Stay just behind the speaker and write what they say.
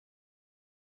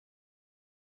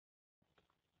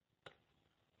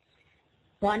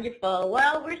Wonderful.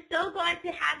 Well, we're so glad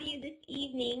to have you this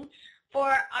evening for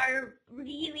our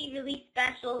really, really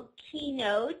special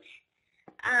keynote,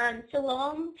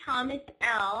 Salome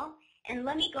Thomas-EL. And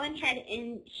let me go ahead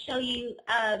and show you,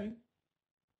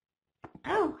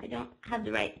 oh, I don't have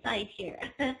the right side here.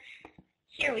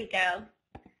 Here we go.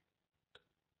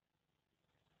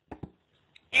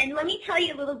 And let me tell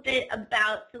you a little bit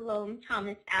about Salome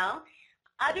Thomas-EL,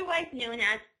 otherwise known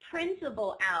as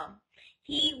Principal L.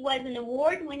 He was an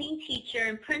award-winning teacher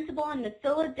and principal in the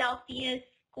Philadelphia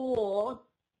School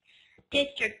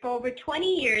District for over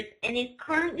 20 years and is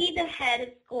currently the head of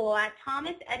school at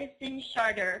Thomas Edison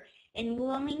Charter in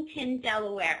Wilmington,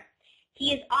 Delaware.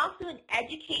 He is also an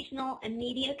educational and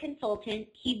media consultant.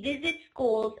 He visits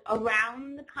schools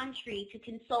around the country to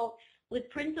consult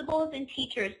with principals and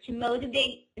teachers to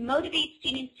motivate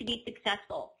students to be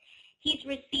successful. He's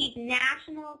received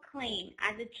national acclaim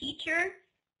as a teacher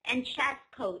and chess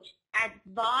coach at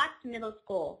Voss Middle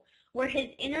School, where his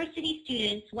inner city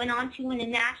students went on to win a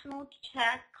national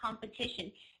chess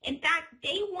competition. In fact,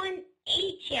 they won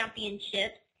 8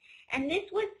 championships, and this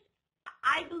was,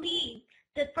 I believe,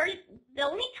 the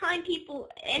only time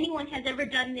anyone has ever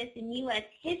done this in U.S.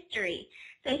 history.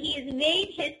 So he has made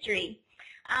history.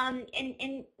 And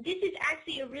this is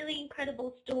actually a really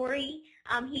incredible story.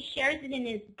 He shares it in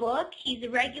his book. He's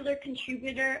a regular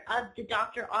contributor of the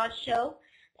Dr. Oz Show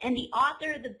and the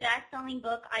author of the best-selling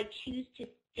book, I Choose to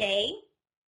Stay.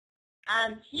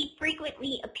 He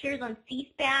frequently appears on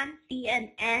C-SPAN,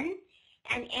 CNN,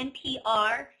 and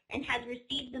NPR, and has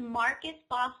received the Marcus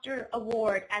Foster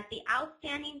Award as the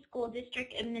Outstanding School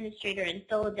District Administrator in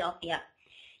Philadelphia.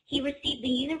 He received the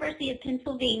University of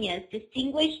Pennsylvania's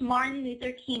Distinguished Martin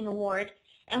Luther King Award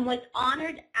and was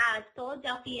honored as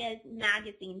Philadelphia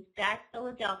Magazine's Best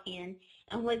Philadelphian,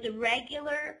 and was a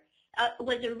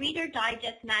Reader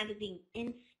Digest magazine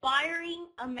inspiring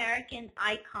American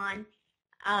icon.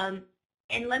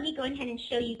 And let me go ahead and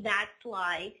show you that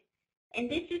slide. And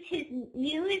this is his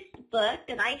newest book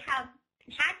that I have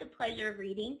had the pleasure of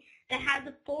reading, that has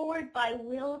a foreword by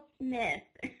Will Smith.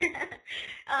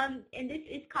 And this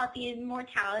is called The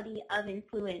Immortality of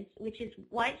Influence, which is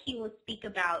what he will speak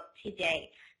about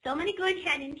today. So I'm going to go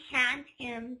ahead and hand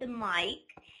him the mic,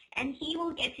 and he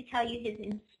will get to tell you his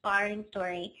inspiring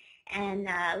story. And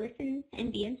listen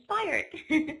and be inspired.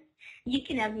 You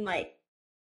can have the mic.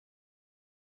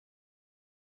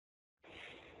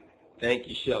 Thank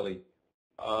you, Shelley.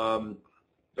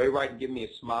 Very right to give me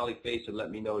a smiley face and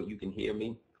let me know that you can hear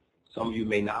me. Some of you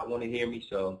may not want to hear me,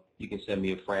 so you can send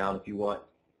me a frown if you want.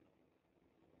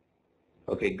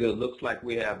 Okay, good. Looks like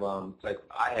we have,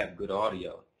 I have good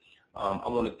audio. I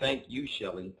want to thank you,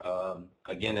 Shelley.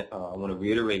 Again, I want to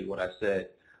reiterate what I said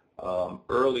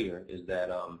earlier, is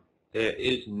that there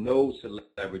is no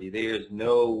celebrity, there is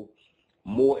no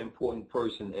more important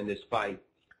person in this fight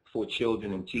for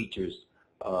children and teachers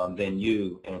than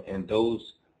you and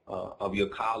those of your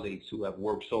colleagues who have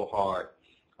worked so hard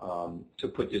to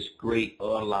put this great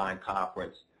online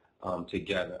conference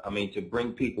together. I mean, to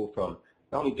bring people from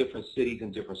not only different cities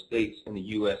and different states in the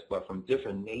U.S., but from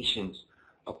different nations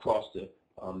across the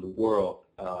world.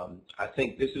 I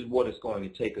think this is what it's going to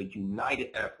take, a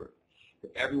united effort for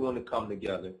everyone to come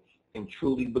together and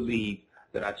truly believe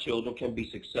that our children can be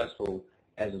successful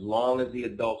as long as the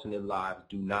adults in their lives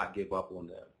do not give up on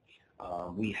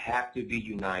them. We have to be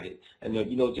united. And,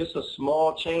 you know, just a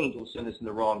small change will send us in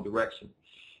the wrong direction.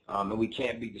 And we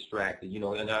can't be distracted. You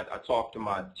know, and I talk to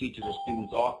my teachers and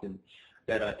students often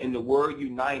that in the word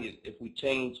united, if we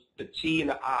change the T and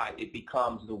the I, it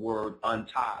becomes the word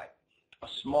untied. A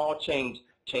small change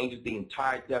changes the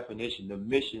entire definition, the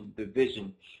mission, the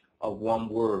vision of one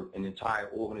word, an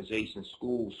entire organization,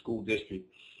 school district,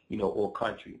 you know, or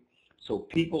country. So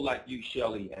people like you,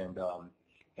 Shelley, and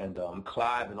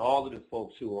Clive, and all of the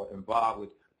folks who are involved with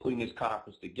putting this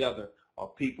conference together are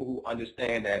people who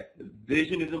understand that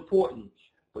vision is important,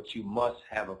 but you must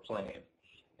have a plan.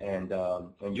 And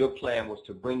your plan was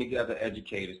to bring together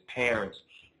educators, parents,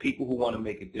 people who want to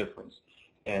make a difference.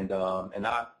 And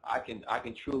I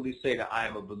can truly say that I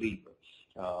am a believer.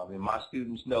 And my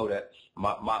students know that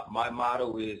my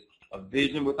motto is, a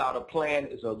vision without a plan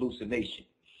is a hallucination.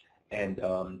 And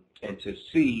to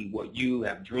see what you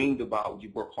have dreamed about, what you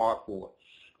work hard for,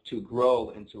 to grow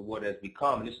into what has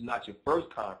become. And this is not your first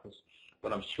conference,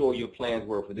 but I'm sure your plans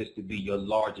were for this to be your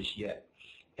largest yet.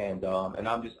 And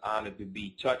I'm just honored to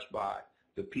be touched by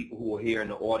the people who are here in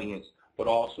the audience, but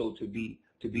also to be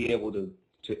able to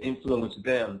influence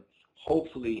them,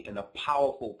 hopefully in a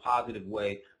powerful, positive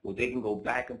way, where they can go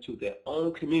back into their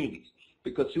own communities.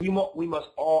 Because we must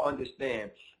all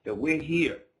understand that we're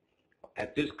here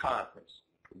at this conference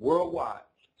worldwide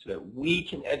so that we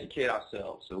can educate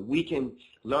ourselves, so we can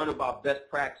learn about best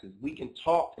practices. We can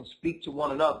talk and speak to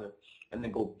one another and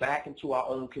then go back into our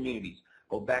own communities,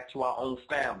 go back to our own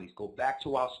families, go back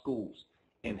to our schools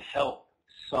and help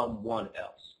someone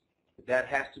else. That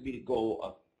has to be the goal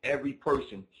of every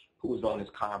person who is on this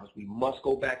conference. We must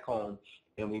go back home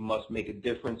and we must make a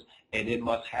difference, and it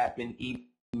must happen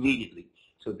immediately.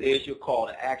 So there's your call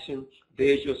to action.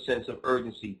 There's your sense of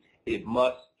urgency. It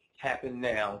must happen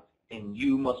now, and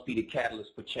you must be the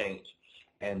catalyst for change.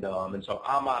 And so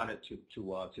I'm honored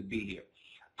to be here.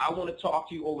 I want to talk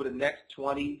to you over the next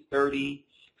 20, 30,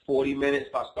 40 minutes.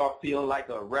 If I start feeling like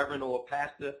a reverend or a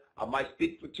pastor, I might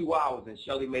speak for 2 hours, and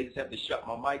Shelley may just have to shut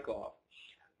my mic off.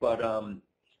 But I'm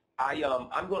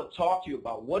going to talk to you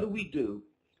about what do we do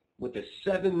with the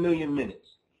 7 million minutes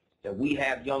that we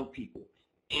have young people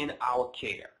in our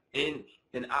care, in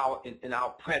our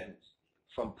presence,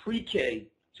 from pre-K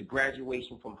to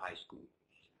graduation from high school.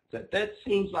 That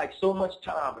seems like so much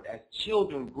time, but as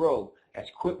children grow as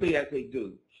quickly as they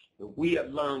do, we have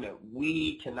learned that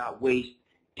we cannot waste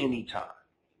any time.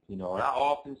 And I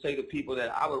often say to people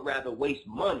that I would rather waste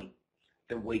money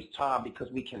than waste time, because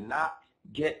we cannot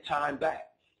get time back.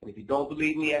 And if you don't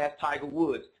believe me, ask Tiger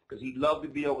Woods, because he'd love to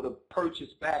be able to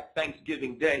purchase back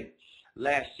Thanksgiving Day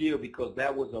last year, because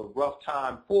that was a rough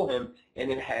time for him,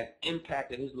 and it has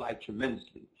impacted his life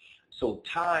tremendously. So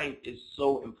time is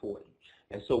so important.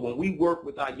 And so when we work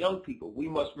with our young people, we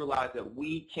must realize that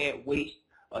we can't waste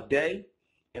a day,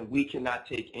 and we cannot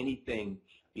take anything,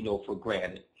 for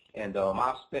granted. And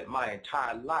I've spent my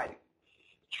entire life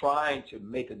trying to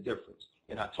make a difference.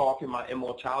 And I talk in my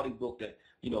Immortality book that,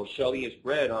 Shelley has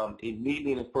read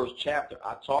immediately in the first chapter.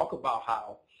 I talk about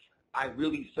how I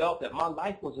really felt that my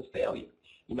life was a failure.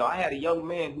 I had a young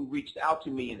man who reached out to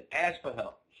me and asked for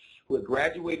help, who had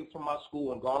graduated from my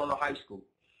school and gone on to high school.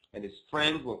 And his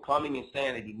friends were coming and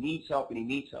saying that he needs help and he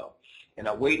needs help. And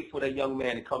I waited for that young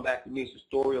man to come back to me. It's the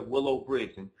story of Willow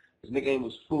Briggs, and his nickname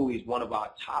was Fu. He's one of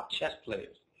our top chess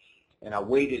players. And I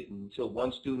waited until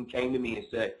one student came to me and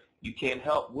said, you can't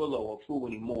help Willow or Fu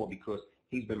anymore because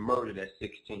he's been murdered at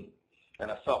 16.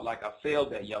 And I felt like I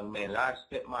failed that young man. And I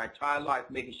spent my entire life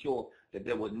making sure that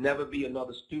there would never be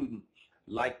another student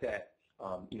like that,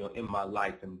 in my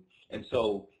life. And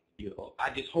so, I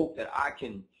just hope that I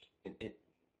can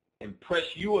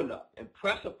impress you enough,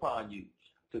 impress upon you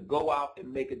to go out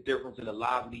and make a difference in the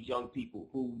lives of these young people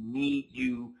who need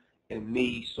you and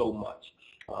me so much.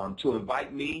 To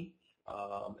invite me,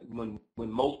 when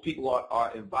most people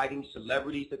are inviting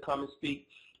celebrities to come and speak,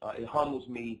 it humbles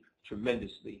me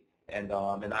tremendously. And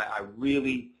I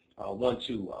really want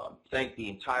to thank the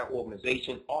entire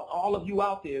organization, all of you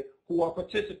out there who are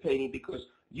participating, because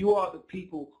you are the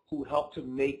people who help to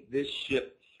make this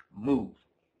ship move.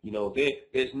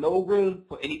 There's no room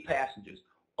for any passengers,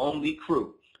 only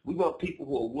crew. We want people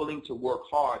who are willing to work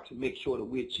hard to make sure that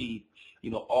we achieve,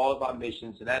 all of our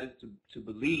missions, and that is to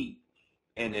believe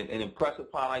and impress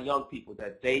upon our young people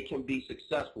that they can be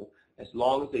successful as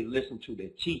long as they listen to their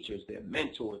teachers, their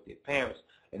mentors, their parents,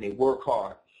 and they work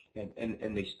hard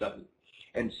and they study.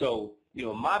 And so,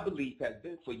 my belief has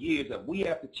been for years that we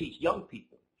have to teach young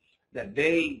people that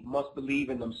they must believe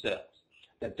in themselves,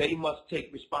 that they must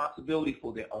take responsibility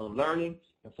for their own learning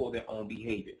and for their own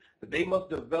behavior, that they must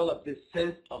develop this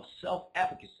sense of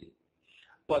self-efficacy.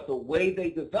 But the way they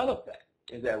develop that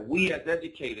is that we as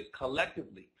educators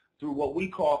collectively, through what we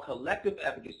call collective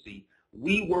efficacy,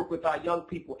 we work with our young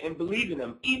people and believe in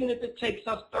them, even if it takes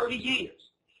us 30 years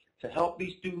to help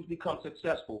these students become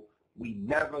successful. We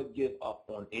never give up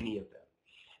on any of them.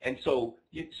 And so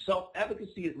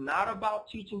self-efficacy is not about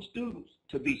teaching students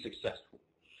to be successful.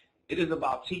 It is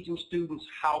about teaching students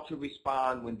how to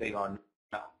respond when they are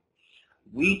not.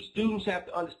 We students have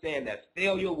to understand that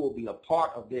failure will be a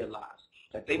part of their lives,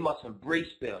 that they must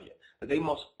embrace failure, that they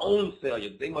must own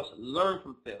failure, they must learn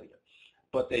from failure.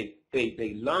 But they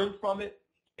learn from it,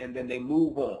 and then they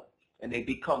move on, and they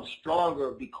become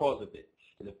stronger because of it.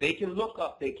 And if they can look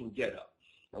up, they can get up.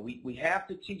 And we have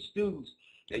to teach students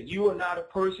that you are not a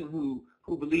person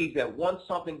who believes that once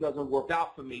something doesn't work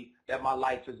out for me, that my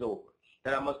life is over,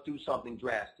 that I must do something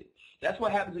drastic. That's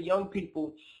what happens to young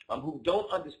people who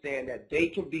don't understand that they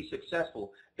can be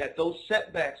successful, that those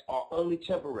setbacks are only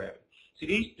temporary.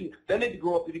 See, they need to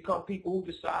grow up to become people who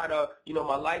decide,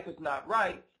 my life is not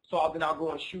right, so then I'll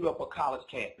go and shoot up a college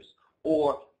campus.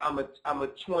 Or I'm a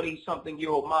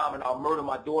 20-something-year-old mom and I'll murder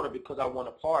my daughter because I want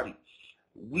to party.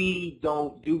 We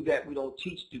don't do that. We don't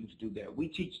teach students to do that. We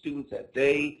teach students that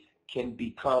they can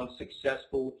become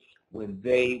successful when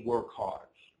they work hard.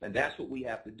 And that's what we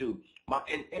have to do.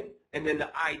 And then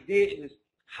the idea is,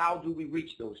 how do we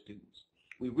reach those students?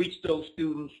 We reach those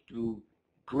students through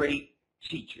great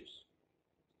teachers.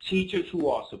 Teachers who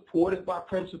are supported by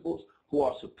principals, who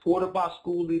are supported by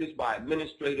school leaders, by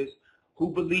administrators, who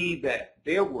believe that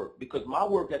their work, because my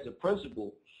work as a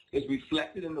principal is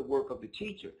reflected in the work of the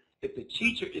teacher. If the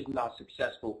teacher is not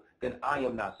successful, then I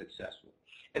am not successful.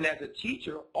 And as a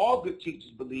teacher, all good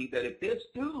teachers believe that if their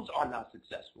students are not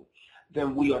successful,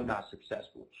 then we are not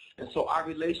successful. And so our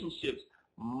relationships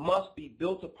must be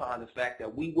built upon the fact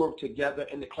that we work together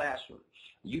in the classroom.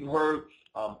 You've heard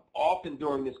often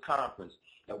during this conference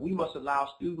that we must allow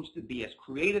students to be as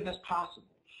creative as possible.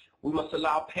 We must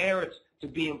allow parents to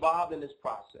be involved in this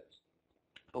process.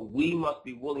 But we must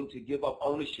be willing to give up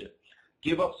ownership,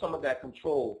 give up some of that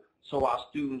control so our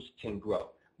students can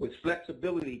grow. With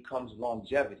flexibility comes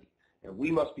longevity, and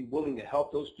we must be willing to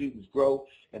help those students grow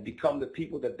and become the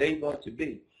people that they want to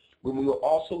be. When we will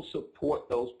also support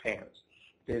those parents.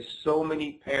 There's so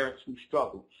many parents who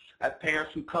struggle. I have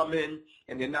parents who come in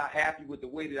and they're not happy with the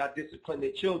way that I discipline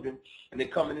their children, and they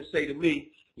come in and say to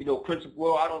me, you know,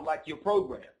 Principal, I don't like your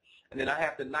program. And then I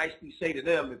have to nicely say to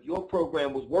them, if your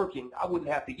program was working, I wouldn't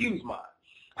have to use mine.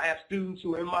 I have students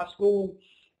who are in my school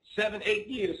 7, 8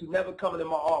 years who never come into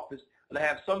my office, and I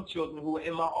have some children who are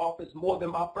in my office more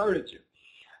than my furniture.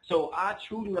 So I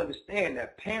truly understand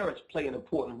that parents play an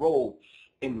important role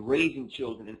in raising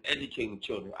children and educating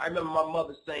children. I remember my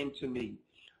mother saying to me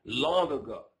long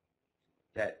ago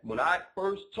that when I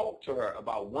first talked to her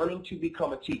about wanting to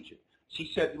become a teacher,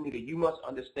 she said to me that you must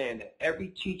understand that every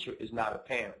teacher is not a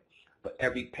parent, but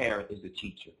every parent is a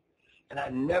teacher. And I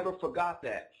never forgot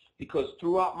that, because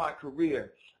throughout my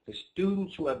career, the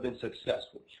students who have been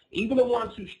successful, even the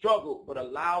ones who struggle but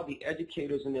allow the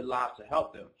educators in their lives to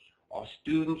help them, are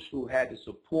students who had the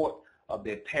support of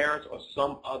their parents or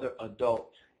some other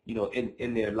adult, you know,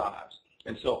 in their lives.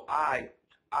 And so I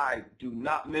do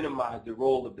not minimize the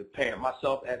role of the parent.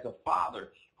 Myself as a father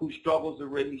who struggles to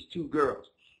raise 2 girls,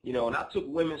 you know, and I took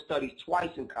women's studies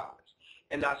twice in college,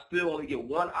 and I still only get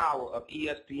 1 hour of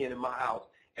ESPN in my house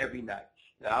every night.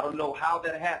 Now, I don't know how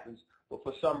that happens, but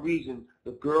for some reason,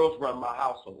 the girls run my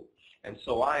household. And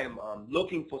so I am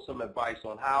looking for some advice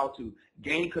on how to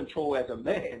gain control as a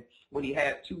man when he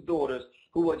has 2 daughters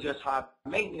who are just high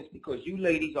maintenance, because you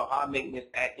ladies are high maintenance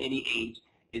at any age.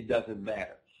 It doesn't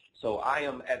matter. So I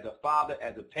am, as a father,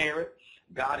 as a parent,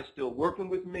 God is still working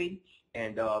with me,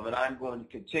 and I'm going to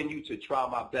continue to try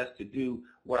my best to do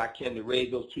what I can to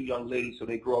raise those 2 young ladies so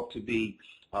they grow up to be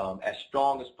as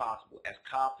strong as possible, as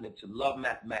confident, to love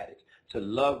mathematics, to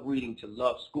love reading, to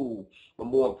love school, but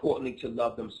more importantly, to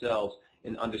love themselves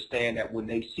and understand that when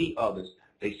they see others,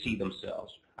 they see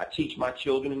themselves. I teach my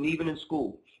children, and even in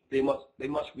school, they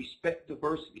must respect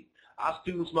diversity. Our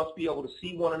students must be able to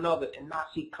see one another and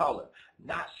not see color,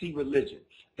 not see religion.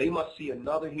 They must see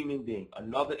another human being,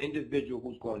 another individual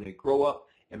who's going to grow up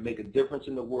and make a difference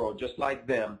in the world just like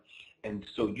them. And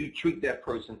so you treat that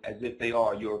person as if they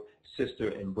are your sister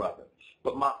and brother.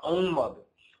 But my own mother,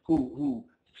 who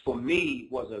for me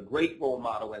was a great role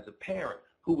model as a parent,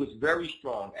 who was very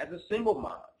strong as a single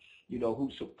mom, you know, who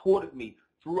supported me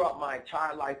throughout my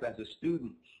entire life as a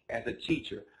student, as a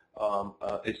teacher,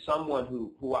 is someone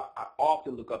who I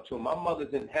often look up to. My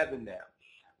mother's in heaven now,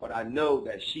 but I know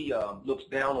that she looks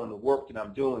down on the work that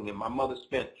I'm doing. And my mother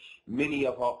spent many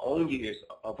of her own years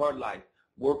of her life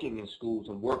working in schools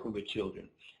and working with children,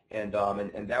 and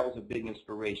that was a big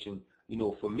inspiration, you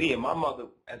know, for me. And my mother,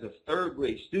 as a 3rd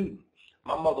grade student,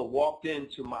 my mother walked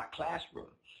into my classroom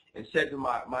and said to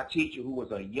my teacher, who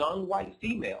was a young white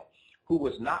female, who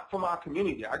was not from our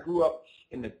community. I grew up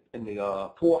in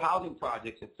the poor housing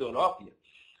projects in Philadelphia,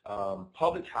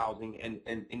 public housing,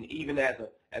 and even as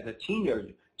a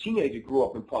teenager grew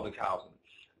up in public housing.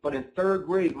 But in 3rd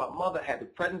grade, my mother had the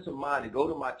presence of mind to go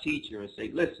to my teacher and say,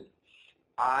 listen,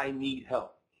 I need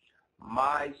help.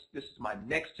 This is my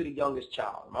next to the youngest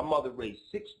child. My mother raised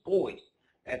 6 boys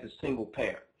as a single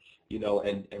parent, you know,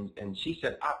 and she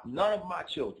said, none of my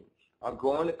children are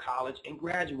going to college and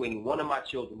graduating. One of my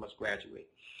children must graduate.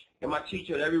 And my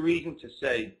teacher had every reason to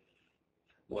say,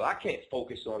 well, I can't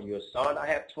focus on your son. I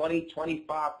have 20,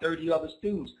 25, 30 other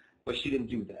students. But she didn't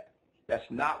do that. That's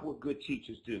not what good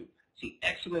teachers do. See,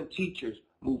 excellent teachers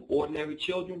move ordinary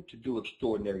children to do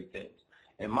extraordinary things.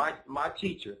 And my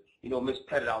teacher, you know, Miss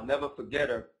Pettit, I'll never forget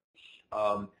her.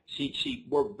 She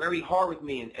worked very hard with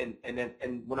me,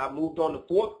 and when I moved on to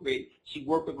 4th grade, she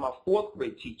worked with my 4th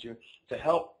grade teacher to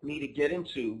help me to get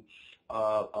into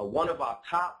one of our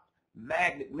top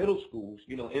magnet middle schools.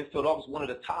 You know, in Philadelphia, one of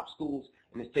the top schools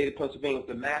in the state of Pennsylvania,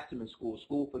 the Masterman School,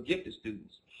 School for Gifted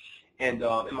Students. And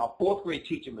my 4th grade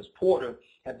teacher, Miss Porter,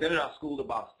 had been in our school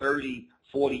about 30,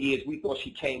 40 years. We thought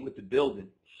she came with the building.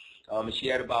 And she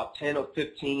had about 10 or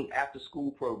 15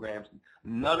 after-school programs.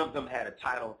 None of them had a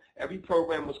title. Every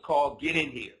program was called Get In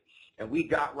Here. And we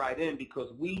got right in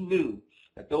because we knew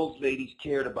that those ladies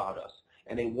cared about us.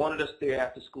 And they wanted us there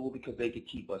after school because they could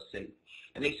keep us safe.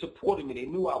 And they supported me. They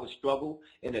knew I would struggle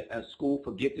in a school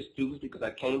for gifted students because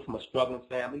I came from a struggling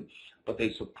family. But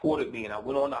they supported me. And I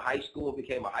went on to high school and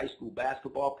became a high school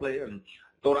basketball player and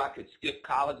thought I could skip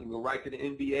college and go right to the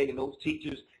NBA. And those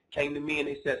teachers came to me and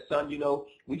they said, son, you know,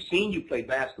 we've seen you play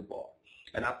basketball.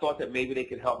 And I thought that maybe they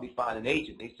could help me find an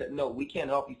agent. They said, no, we can't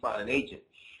help you find an agent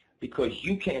because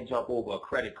you can't jump over a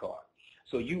credit card.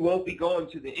 So you won't be going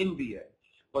to the NBA.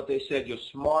 But they said you're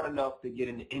smart enough to get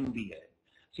in the NBA.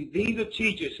 See, these are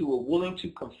teachers who are willing to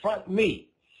confront me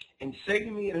and say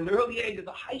to me at an early age as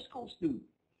a high school student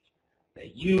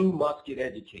that you must get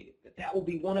educated, that will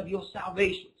be one of your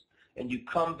salvations. And you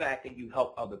come back and you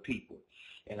help other people.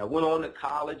 And I went on to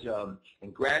college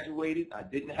and graduated. I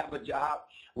didn't have a job,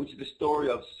 which is the story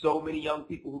of so many young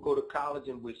people who go to college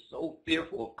and we're so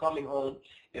fearful of coming home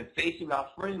and facing our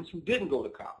friends who didn't go to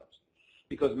college.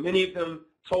 Because many of them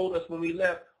told us when we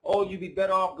left, oh, you'd be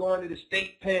better off going to the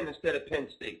state pen instead of Penn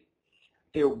State.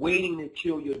 They're waiting to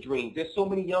kill your dreams. There's so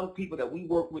many young people that we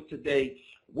work with today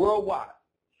worldwide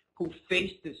who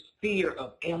face this fear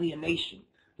of alienation.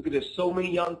 Because there's so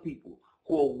many young people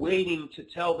who are waiting to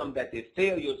tell them that they're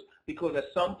failures because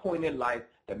at some point in life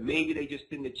that maybe they just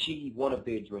didn't achieve one of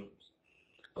their dreams.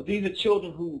 But these are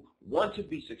children who want to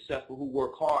be successful, who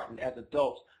work hard, and as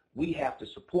adults, we have to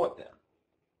support them.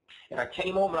 And I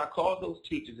came home and I called those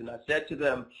teachers and I said to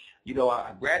them, you know,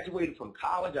 I graduated from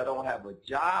college. I don't have a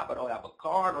job. I don't have a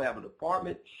car. I don't have an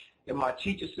apartment. And my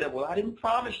teacher said, well, I didn't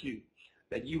promise you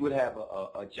that you would have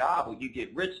a job or you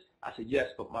get rich. I said, yes,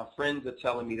 but my friends are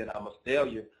telling me that I'm a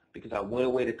failure because I went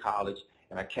away to college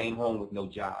and I came home with no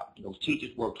job. And those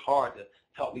teachers worked hard to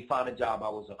help me find a job. I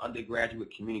was an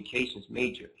undergraduate communications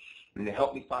major. And they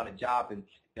helped me find a job. And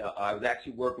I was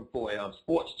actually working for a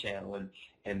sports channel.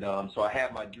 And so I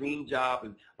had my dream job.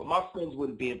 But my friends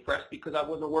wouldn't be impressed because I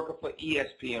wasn't working for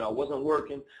ESPN. I wasn't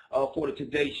working for the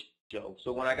Today Show.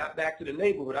 So when I got back to the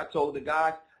neighborhood, I told the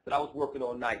guys that I was working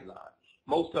on Nightline.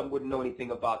 Most of them wouldn't know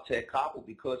anything about Ted Koppel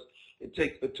because it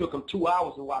took them 2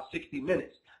 hours to watch 60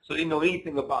 Minutes. So they didn't know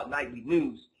anything about nightly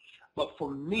news. But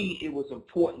for me, it was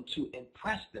important to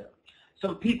impress them.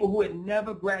 Some people who had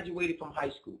never graduated from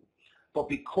high school. But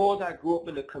because I grew up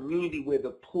in a community where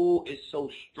the pull is so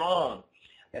strong,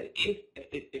 that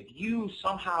if you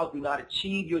somehow do not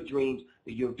achieve your dreams,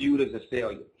 that you're viewed as a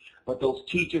failure. But those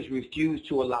teachers refuse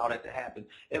to allow that to happen.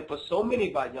 And for so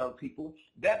many of our young people,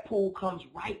 that pull comes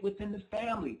right within the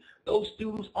family. Those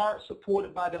students aren't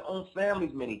supported by their own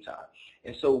families many times.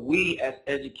 And so we as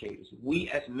educators, we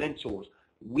as mentors,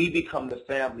 we become the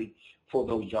family for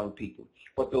those young people.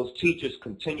 But those teachers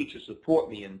continue to support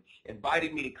me and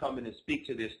invited me to come in and speak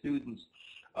to their students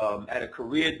at a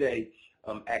career day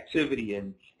activity.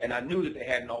 And I knew that they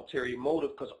had an ulterior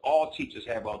motive because all teachers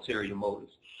have ulterior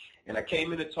motives. And I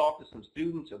came in to talk to some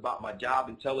students about my job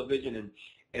in television,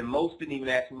 and most didn't even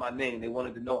ask me my name. They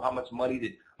wanted to know how much money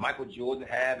did Michael Jordan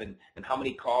have and how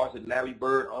many cars did Larry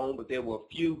Bird own. But there were a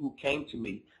few who came to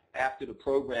me after the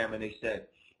program, and they said,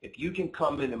 if you can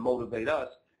come in and motivate us,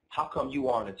 how come you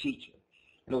aren't a teacher?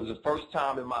 And it was the first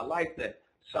time in my life that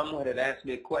someone had asked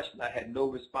me a question. I had no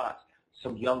response.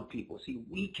 Some young people. See,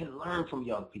 we can learn from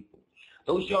young people.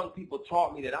 Those young people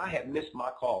taught me that I had missed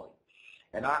my calling.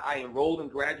 And I enrolled in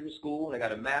graduate school, and I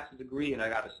got a master's degree, and I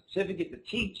got a certificate to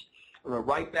teach. And went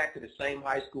right back to the same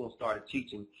high school and started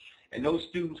teaching. And those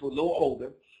students were a little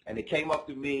older, and they came up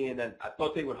to me, and I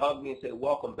thought they would hug me and say,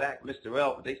 welcome back, Mr.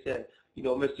 L. But they said, you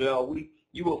know, Mr. L,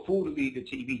 you were a fool to leave the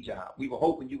TV job. We were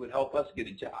hoping you would help us get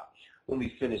a job when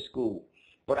we finished school.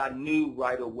 But I knew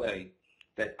right away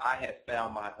that I had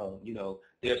found my home. You know,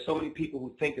 there are so many people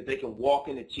who think that they can walk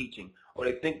into teaching, or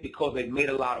they think because they've made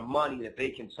a lot of money that they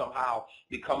can somehow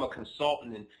become a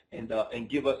consultant and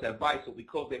give us advice, or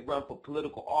because they run for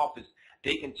political office,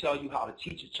 they can tell you how to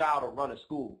teach a child or run a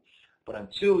school. But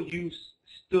until you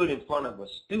stood in front of a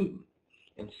student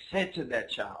and said to that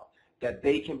child that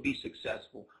they can be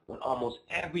successful when almost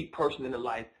every person in their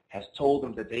life has told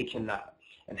them that they cannot,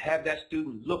 and have that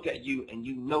student look at you and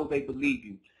you know they believe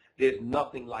you, there's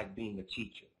nothing like being a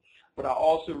teacher. But I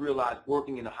also realized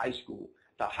working in a high school,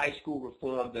 the high school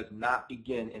reform does not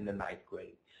begin in the 9th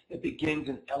grade. It begins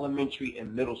in elementary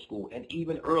and middle school and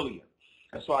even earlier.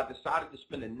 And so I decided to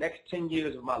spend the next 10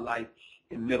 years of my life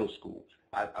in middle school.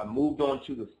 I moved on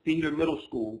to the Theater Middle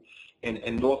School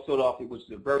in North Philadelphia, which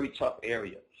is a very tough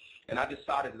area. And I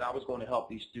decided that I was going to help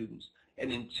these students.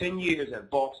 And in 10 years at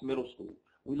Vaux Middle School,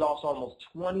 we lost almost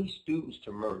 20 students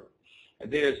to murder.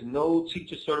 And there's no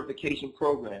teacher certification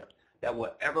program that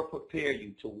will ever prepare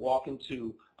you to walk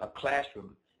into a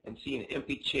classroom and see an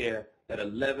empty chair that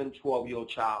 11, 12-year-old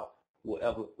child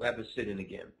will ever sit in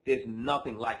again. There's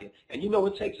nothing like it. And you know,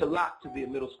 it takes a lot to be a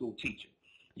middle school teacher.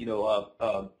 You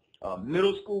know,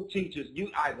 middle school teachers, you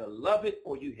either love it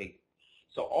or you hate it.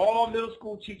 So all middle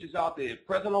school teachers out there,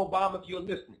 President Obama, if you're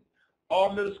listening,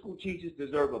 all middle school teachers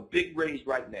deserve a big raise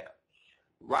right now.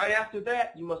 Right after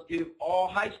that, you must give all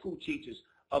high school teachers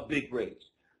a big raise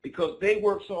because they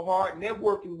work so hard and they're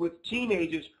working with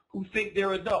teenagers who think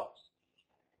they're adults.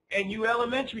 And you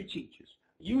elementary teachers,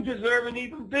 you deserve an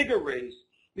even bigger raise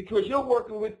because you're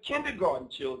working with kindergarten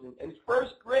children and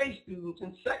first grade students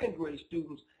and second grade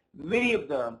students, many of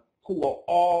them who are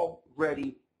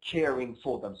already caring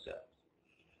for themselves.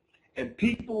 And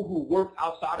people who work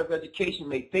outside of education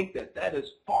may think that that is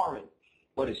foreign,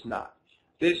 but it's not.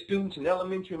 There's students in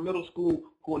elementary and middle school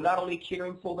who are not only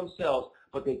caring for themselves,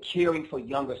 but they're caring for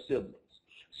younger siblings.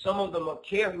 Some of them are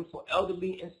caring for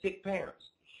elderly and sick parents.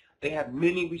 They have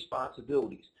many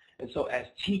responsibilities. And so as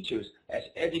teachers, as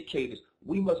educators,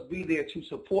 we must be there to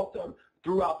support them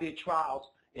throughout their trials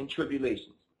and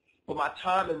tribulations. For my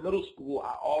time in middle school,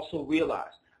 I also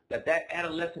realized that that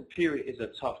adolescent period is a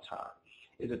tough time.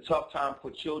 It's a tough time for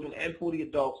children and for the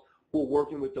adults who are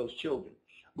working with those children.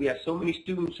 We have so many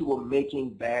students who are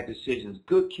making bad decisions,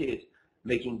 good kids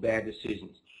making bad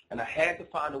decisions. And I had to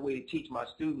find a way to teach my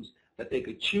students that they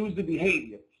could choose the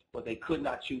behavior, but they could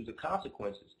not choose the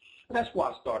consequences. And that's why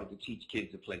I started to teach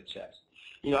kids to play chess.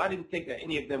 You know, I didn't think that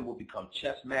any of them would become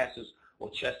chess masters or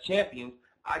chess champions.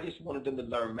 I just wanted them to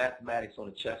learn mathematics on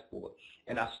a chessboard.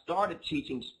 And I started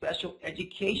teaching special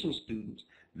education students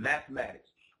mathematics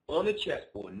on the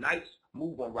chessboard. Knights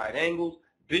move on right angles,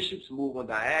 bishops move on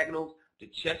diagonals. The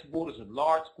chessboard is a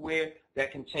large square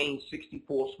that contains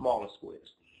 64 smaller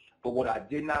squares. But what I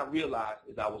did not realize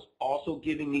is I was also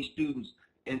giving these students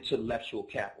intellectual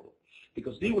capital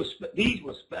because these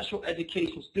were special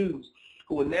education students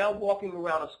who are now walking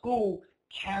around a school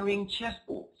carrying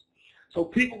chessboards. So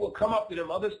people would come up to them,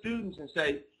 other students, and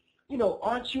say, you know,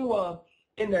 aren't you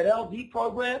in that LD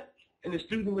program? And the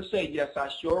student would say, yes, I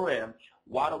sure am.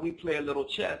 Why don't we play a little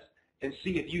chess and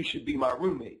see if you should be my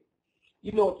roommate?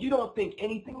 You know, if you don't think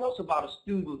anything else about a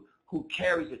student who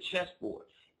carries a chessboard,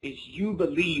 is you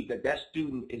believe that that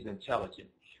student is intelligent.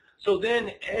 So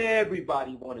then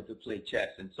everybody wanted to play chess.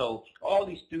 And so all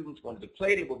these students wanted to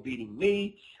play. They were beating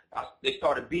me. They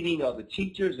started beating the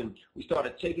teachers, and we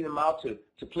started taking them out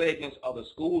to play against other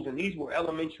schools. And these were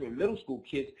elementary and middle school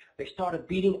kids. They started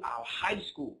beating our high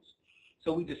schools.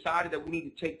 So we decided that we need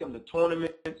to take them to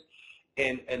tournaments.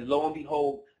 And lo and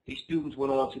behold, these students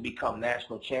went on to become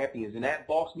national champions. And at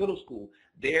Boss Middle School,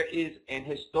 there is an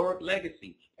historic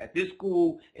legacy. At this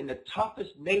school, in the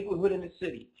toughest neighborhood in the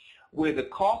city, where the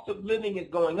cost of living is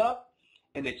going up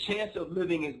and the chance of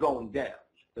living is going down.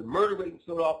 The murder rate in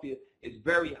Philadelphia is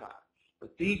very high.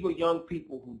 But these were young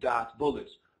people who dodged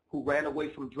bullets, who ran away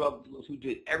from drug dealers, who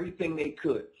did everything they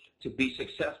could to be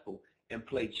successful and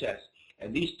play chess.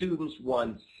 And these students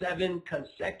won 7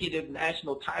 consecutive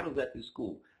national titles at this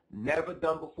school, never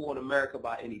done before in America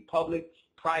by any public,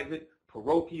 private,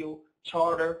 parochial,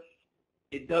 charter.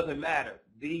 It doesn't matter.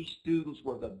 These students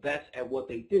were the best at what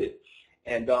they did.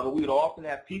 And we would often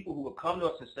have people who would come to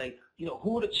us and say, you know,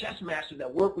 who are the chess masters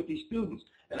that work with these students?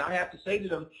 And I have to say to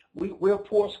them, we're a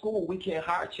poor school. We can't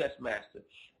hire a chess master.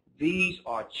 These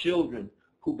are children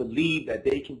who believe that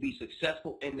they can be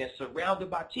successful, and they're surrounded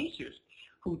by teachers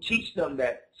who teach them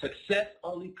that success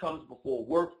only comes before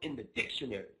work in the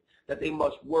dictionary, that they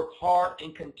must work hard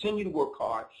and continue to work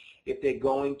hard if they're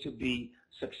going to be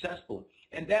successful.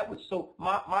 And that was so,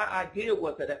 my idea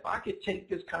was that if I could take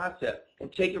this concept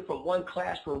and take it from one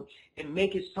classroom and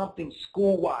make it something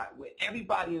school-wide, where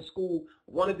everybody in school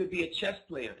wanted to be a chess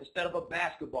player instead of a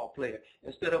basketball player,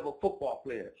 instead of a football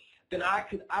player, then I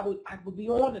would be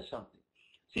on to something.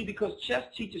 See, because chess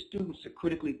teaches students to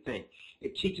critically think.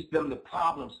 It teaches them to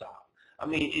problem solve. I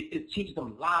mean, it teaches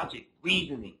them logic,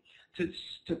 reasoning,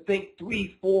 to think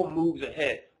 3-4 moves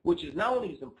ahead, which is not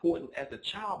only as important as a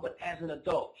child, but as an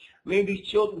adult. Many of these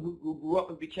children who grew up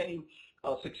and became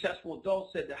successful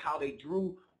adults said that how they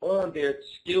drew on their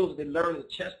skills they learned as a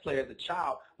chess player as a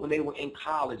child when they were in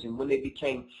college and when they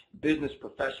became business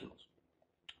professionals.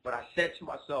 But I said to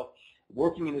myself,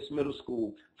 working in this middle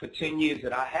school for 10 years,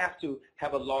 that I have to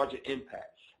have a larger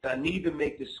impact, that I need to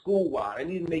make this school-wide, I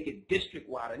need to make it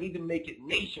district-wide, I need to make it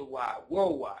nationwide,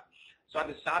 worldwide. So I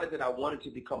decided that I wanted to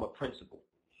become a principal.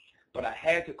 But I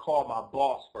had to call my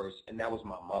boss first, and that was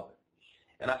my mother.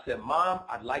 And I said, Mom,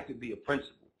 I'd like to be a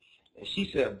principal. And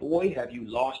she said, boy, have you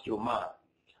lost your mind.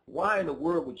 why in the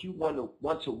world would you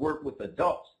want to work with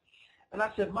adults? And I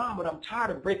said, Mom, but I'm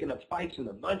tired of breaking up fights in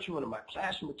the lunchroom and in my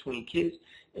classroom between kids.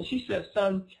 And she said,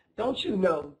 son, don't you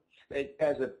know that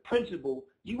as a principal,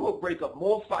 you will break up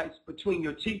more fights between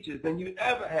your teachers than you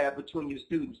ever have between your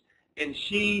students? And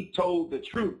she told the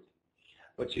truth.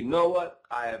 But you know what?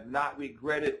 I have not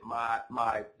regretted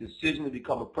my decision to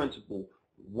become a principal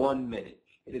 1 minute.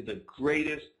 It is the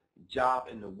greatest job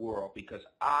in the world because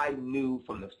I knew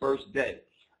from the first day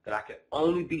that I could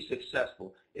only be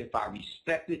successful if I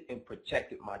respected and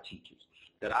protected my teachers.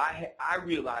 That I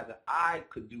realized that I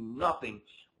could do nothing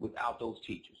without those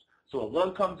teachers. So when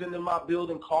one comes into my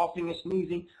building coughing and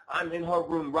sneezing, I'm in her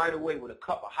room right away with a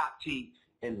cup of hot tea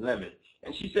and lemon.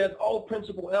 And she says, oh,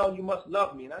 Principal L, you must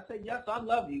love me. And I said, yes, I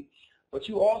love you. But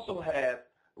you also have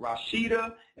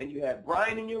Rashida and you have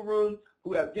Brian in your room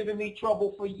who have given me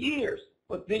trouble for years.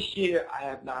 But this year, I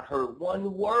have not heard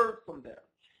one word from them.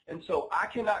 And so I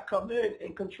cannot come in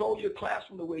and control your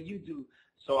classroom the way you do,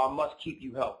 so I must keep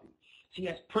you healthy. See,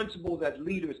 as principals, as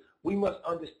leaders, we must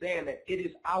understand that it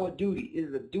is our duty. It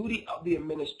is the duty of the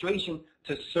administration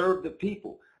to serve the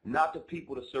people, not the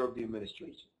people to serve the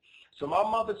administration. So my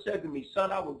mother said to me,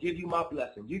 son, I will give you my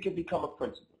blessing. You can become a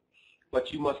principal,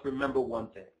 but you must remember one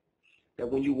thing, that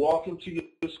when you walk into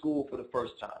your school for the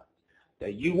first time,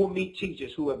 that you will meet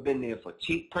teachers who have been there for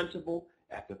principal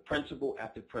after principal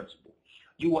after principal.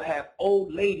 You will have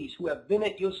old ladies who have been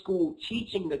at your school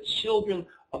teaching the children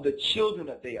of the children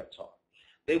that they have taught.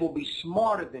 They will be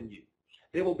smarter than you.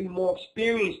 They will be more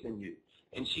experienced than you.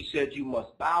 And she said you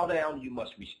must bow down, you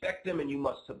must respect them, and you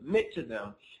must submit to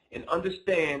them and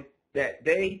understand that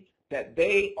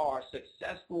they are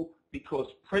successful because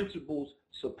principals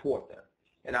support them.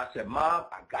 And I said, Mom,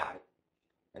 I got it.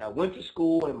 And I went to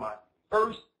school, and in my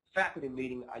first faculty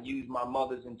meeting, I used my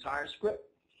mother's entire script.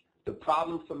 The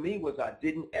problem for me was I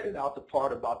didn't edit out the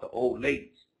part about the old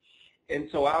ladies. And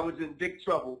so I was in big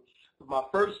trouble. For my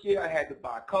first year, I had to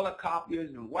buy color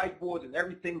copiers and whiteboards and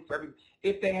everything for everybody.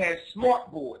 If they had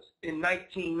smart boards in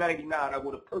 1999, I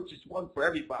would have purchased one for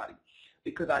everybody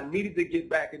because I needed to get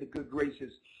back in the good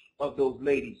graces of those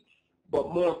ladies. But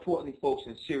more importantly, folks,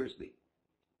 and seriously,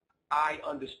 I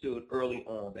understood early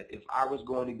on that if I was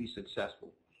going to be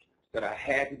successful, that I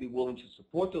had to be willing to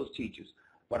support those teachers,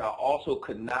 but I also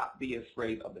could not be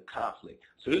afraid of the conflict.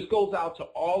 So this goes out to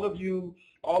all of you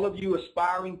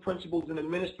aspiring principals and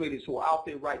administrators who are out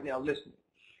there right now listening,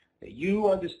 that you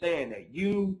understand that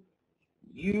you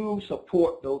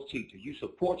support those teachers. You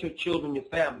support your children, your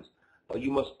families, but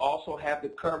you must also have the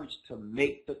courage to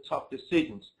make the tough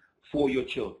decisions for your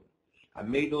children. I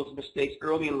made those mistakes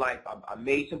early in life. I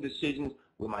made some decisions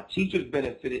where my teachers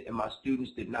benefited and my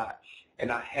students did not.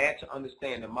 And I had to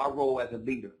understand that my role as a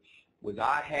leader was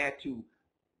I had to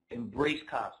embrace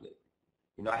conflict.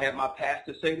 You know, I had my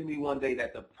pastor say to me one day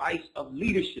that the price of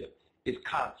leadership is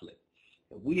conflict.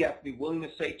 And we have to be willing to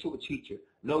say to a teacher,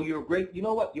 no, you're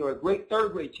a great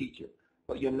third grade teacher,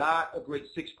 but you're not a great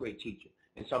sixth grade teacher.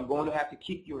 And so I'm going to have to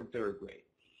keep you in third grade.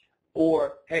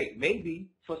 Or, hey, maybe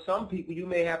for some people you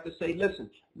may have to say, listen,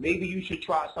 maybe you should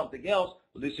try something else,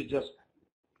 but this is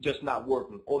just not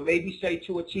working. Or maybe say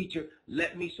to a teacher,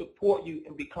 let me support you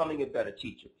in becoming a better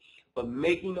teacher. But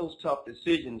making those tough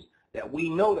decisions that we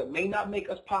know that may not make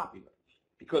us popular.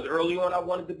 Because early on I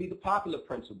wanted to be the popular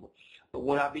principal. But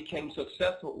when I became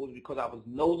successful, it was because I was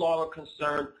no longer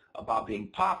concerned about being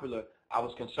popular. I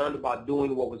was concerned about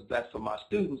doing what was best for my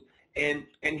students. And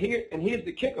here's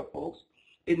the kicker, folks.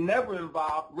 It never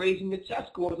involved raising the test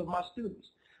scores of my students.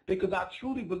 Because I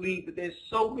truly believe that there's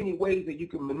so many ways that you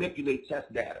can manipulate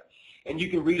test data. And you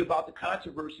can read about the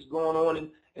controversies going on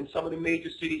in some of the major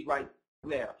cities right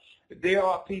now. There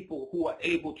are people who are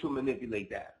able to manipulate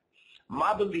that.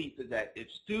 My belief is that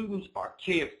if students are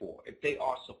cared for, if they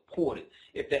are supported,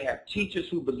 if they have teachers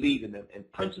who believe in them and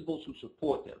principals who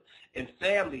support them and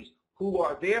families who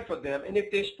are there for them, and if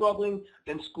they're struggling,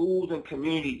 then schools and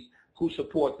communities who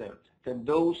support them, then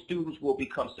those students will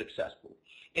become successful.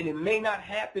 And it may not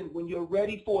happen when you're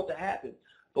ready for it to happen,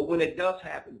 but when it does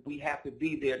happen, we have to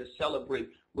be there to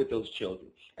celebrate with those children.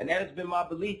 And that has been my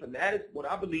belief, and that is what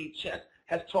I believe chess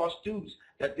has taught students,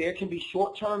 that there can be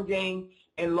short-term gain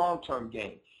and long-term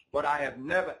gain. But I have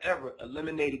never, ever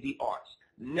eliminated the arts,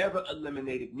 never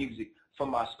eliminated music from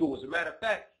my school. As a matter of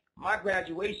fact, my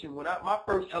graduation, my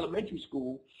first elementary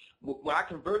school, when I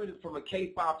converted it from a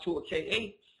K-5 to a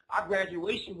K-8, our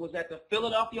graduation was at the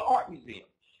Philadelphia Art Museum,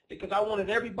 because I wanted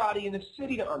everybody in the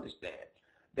city to understand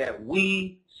that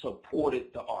we supported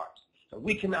the arts. And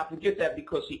we cannot forget that,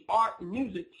 because the art and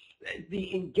music is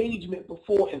the engagement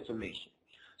before information.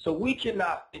 So we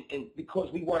cannot, and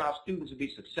because we want our students to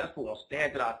be successful on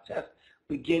standardized tests,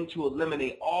 begin to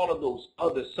eliminate all of those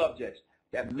other subjects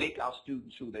that make our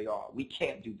students who they are. We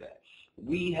can't do that.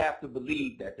 We have to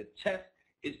believe that the test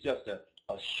is just a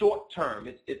short term.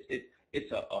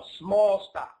 It's a small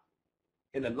stop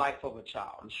in the life of a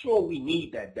child. I'm sure we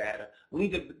need that data. We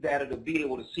need the data to be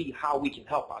able to see how we can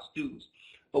help our students.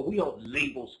 But we don't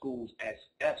label schools as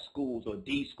F schools or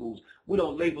D schools. We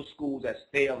don't label schools as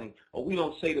failing, or we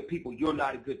don't say to people, you're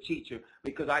not a good teacher,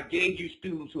 because I gave you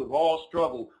students who have all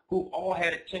struggled, who've all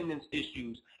had attendance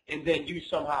issues, and then you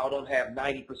somehow don't have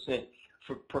 90%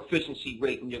 for proficiency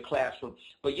rate in your classroom.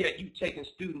 But yet you've taken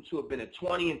students who have been at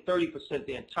 20 and 30%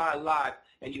 their entire life,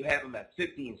 and you have them at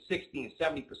 50 and 60 and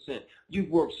 70%. You've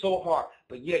worked so hard,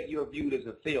 but yet you're viewed as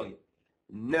a failure.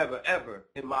 Never, ever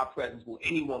in my presence will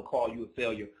anyone call you a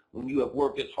failure when you have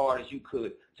worked as hard as you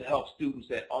could to help students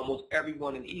that almost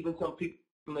everyone, and even some people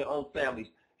from their own families,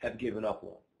 have given up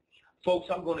on. Folks,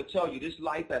 I'm going to tell you, this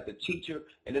life as a teacher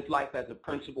and this life as a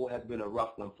principal has been a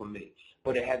rough one for me,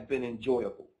 but it has been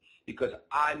enjoyable because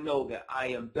I know that I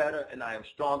am better and I am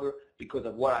stronger because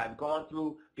of what I've gone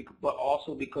through, but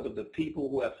also because of the people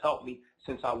who have helped me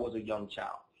since I was a young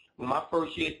child. When my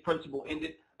first year as principal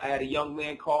ended, I had a young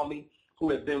man call me who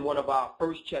had been one of our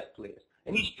first chess players.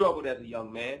 And he struggled as a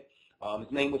young man.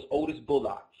 His name was Otis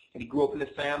Bullock. And he grew up in a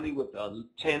family with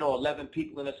 10 or 11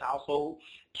 people in his household.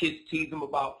 Kids teased him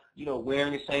about,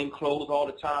 wearing the same clothes all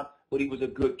the time, but he was a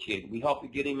good kid. We helped to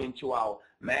get him into our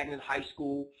magnet high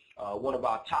school, one of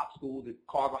our top schools, the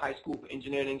Carver High School for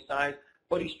Engineering and Science.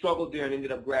 But he struggled there and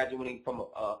ended up graduating from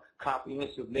a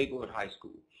comprehensive neighborhood high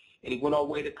school. And he went all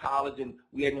the way to college, and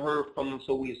we hadn't heard from him,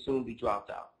 so we assumed he dropped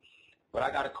out. But I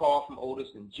got a call from Otis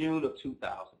in June of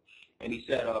 2000, and he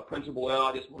said, Principal L,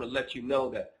 I just want to let you know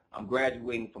that I'm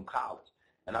graduating from college.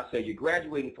 And I said, you're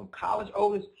graduating from college,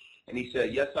 Otis? And he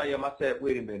said, yes, I am. I said,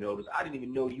 wait a minute, Otis, I didn't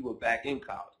even know you were back in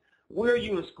college. Where are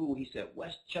you in school? He said,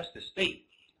 Westchester State.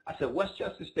 I said,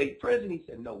 Westchester State Prison? He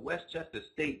said, no, Westchester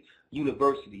State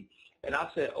University. And I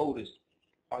said, Otis,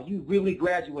 are you really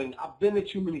graduating? I've been to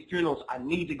too many funerals. I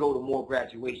need to go to more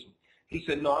graduation. He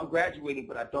said, no, I'm graduating,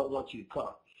 but I don't want you to come.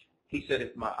 He said,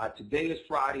 if today is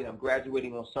Friday and I'm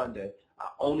graduating on Sunday, I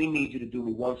only need you to do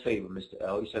me one favor, Mr.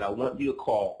 L. He said, I want you to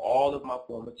call all of my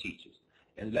former teachers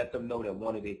and let them know that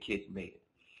one of their kids made it.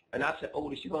 And I said,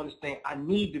 Otis, you understand, I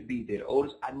need to be there.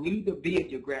 Otis, I need to be at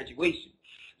your graduation.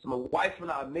 So my wife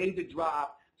and I made the drive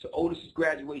to Otis's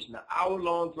graduation, an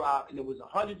hour-long drive, and it was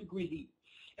 100-degree heat.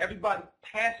 Everybody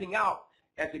passing out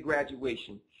at the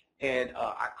graduation, and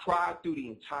I cried through the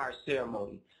entire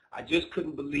ceremony. I just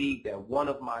couldn't believe that one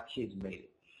of my kids made it.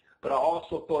 But I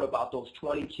also thought about those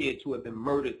 20 kids who had been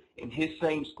murdered in his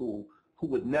same school who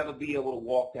would never be able to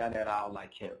walk down that aisle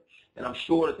like him. And I'm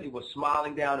sure that they were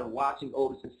smiling down and watching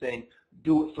Otis and saying,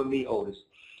 do it for me, Otis.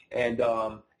 And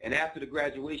after the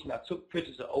graduation, I took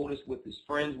pictures of Otis with his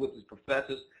friends, with his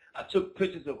professors. I took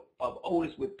pictures of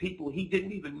Otis with people he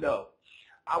didn't even know.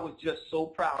 I was just so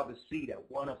proud to see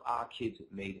that one of our kids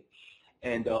had made it.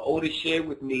 And Otis shared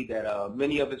with me that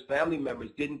many of his family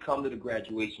members didn't come to the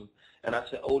graduation. And I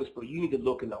said, Otis, but you need to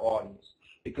look in the audience,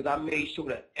 because I made sure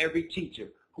that every teacher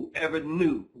who ever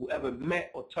knew, who ever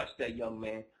met or touched that young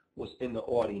man was in the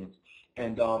audience.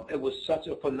 And it was such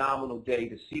a phenomenal day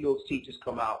to see those teachers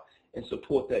come out and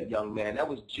support that young man. That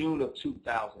was June of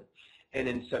 2000. And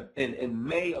in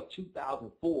May of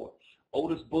 2004,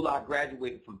 Otis Bullock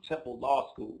graduated from Temple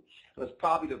Law School. It was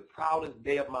probably the proudest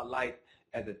day of my life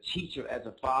as a teacher, as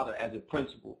a father, as a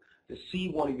principal, to see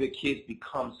one of your kids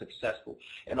become successful.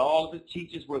 And all of the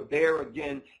teachers were there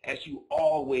again, as you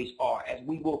always are, as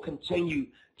we will continue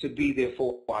to be there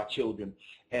for our children.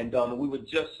 And we were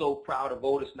just so proud of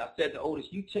Otis. And I said to Otis,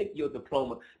 you take your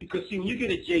diploma, because see, when you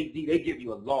get a JD, they give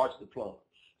you a large diploma.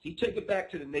 So you take it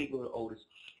back to the neighborhood, Otis,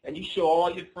 and you show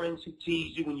all your friends who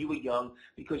teased you when you were young,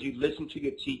 because you listened to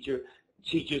your teachers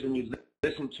and you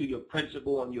listened to your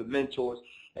principal and your mentors,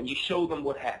 and you show them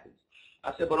what happens.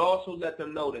 I said, but also let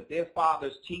them know that their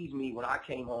fathers teased me when I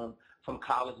came home from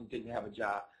college and didn't have a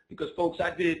job. Because, folks,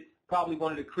 I did probably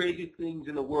one of the craziest things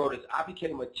in the world is I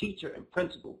became a teacher and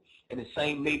principal in the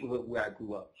same neighborhood where I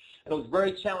grew up. And it was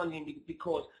very challenging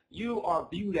because you are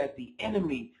viewed as the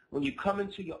enemy when you come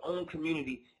into your own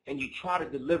community and you try to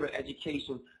deliver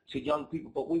education to young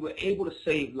people. But we were able to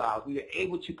save lives. We were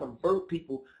able to convert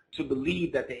people to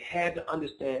believe that they had to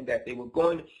understand that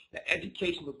that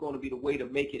education was going to be the way to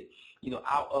make it,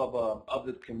 out of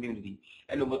the community.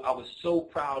 And I was so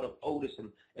proud of Otis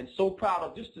and so proud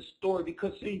of just the story,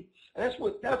 because see, and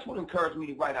that's what encouraged me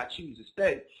to write I Choose to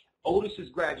Stay. Otis's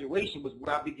graduation was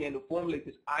where I began to formulate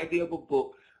this idea of a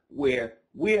book where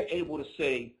we're able to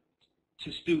say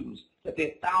to students that there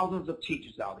are thousands of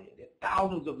teachers out there, there are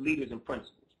thousands of leaders and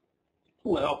principals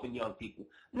who are helping young people.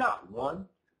 Not one.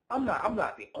 I'm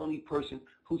not the only person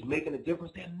who's making a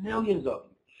difference. There are millions of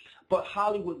you. But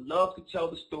Hollywood loves to tell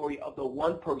the story of the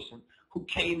one person who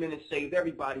came in and saved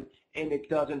everybody, and it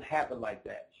doesn't happen like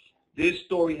that. This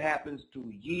story happens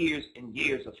through years and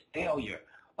years of failure,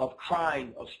 of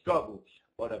crying, of struggle,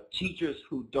 but of teachers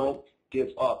who don't give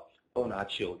up on our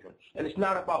children. And it's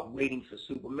not about waiting for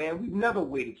Superman. We've never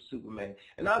waited for Superman.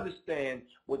 And I understand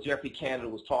what Jeffrey Canada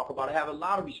was talking about. I have a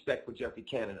lot of respect for Jeffrey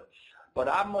Canada. But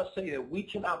I must say that we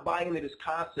cannot buy into this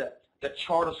concept that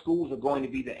charter schools are going to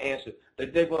be the answer,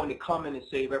 that they're going to come in and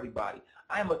save everybody.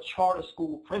 I am a charter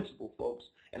school principal, folks,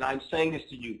 and I'm saying this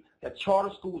to you, that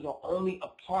charter schools are only a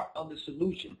part of the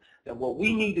solution, that what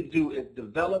we need to do is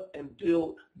develop and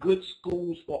build good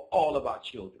schools for all of our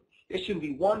children. There shouldn't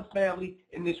be one family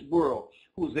in this world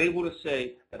who is able to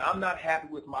say that I'm not happy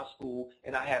with my school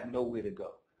and I have nowhere to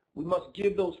go. We must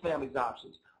give those families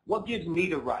options. What gives me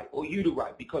the right or you the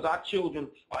right? Because our children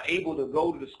are able to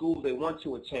go to the schools they want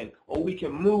to attend, or we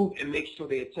can move and make sure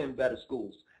they attend better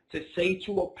schools. To say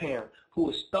to a parent who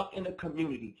is stuck in a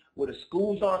community where the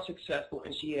schools aren't successful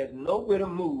and she has nowhere to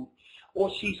move,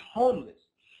 or she's homeless,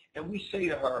 and we say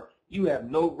to her, you have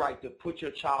no right to put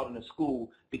your child in a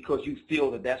school because you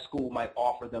feel that that school might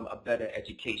offer them a better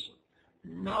education.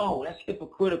 No, that's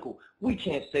hypocritical. We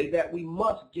can't say that. We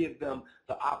must give them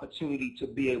the opportunity to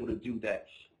be able to do that.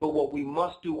 But what we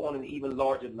must do on an even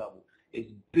larger level is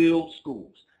build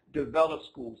schools, develop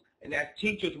schools, and as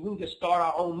teachers, we just start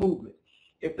our own movement.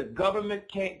 If the government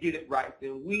can't get it right,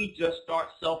 then we just start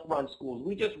self-run schools.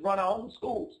 We just run our own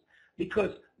schools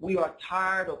because we are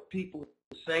tired of people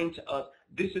saying to us,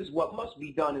 this is what must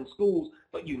be done in schools,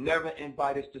 but you never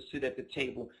invite us to sit at the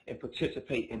table and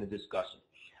participate in the discussion.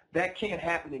 That can't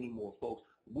happen anymore, folks.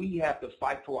 We have to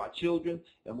fight for our children,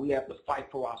 and we have to fight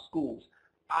for our schools.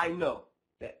 I know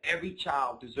that every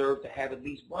child deserves to have at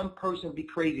least one person be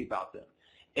crazy about them,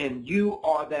 and you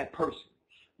are that person.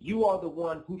 You are the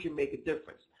one who can make a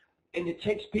difference. And it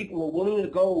takes people who are willing to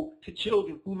go to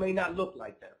children who may not look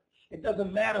like them. It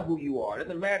doesn't matter who you are. It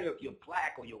doesn't matter if you're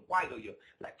black or you're white or you're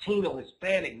Latino,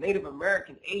 Hispanic, Native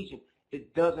American, Asian.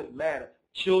 It doesn't matter.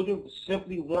 Children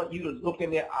simply want you to look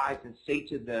in their eyes and say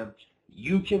to them,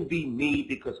 you can be me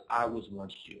because I was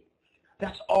once you.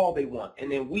 That's all they want.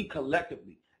 And then we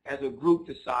collectively, as a group,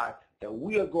 decide that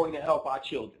we are going to help our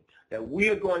children, that we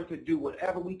are going to do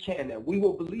whatever we can, that we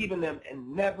will believe in them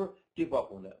and never give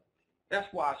up on them. That's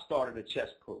why I started a chess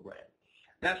program.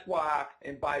 That's why I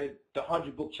invited the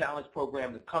 100-Book Challenge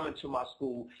program to come into my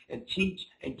school and teach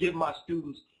and give my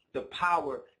students the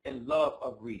power and love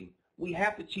of reading. We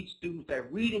have to teach students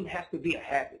that reading has to be a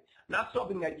habit, not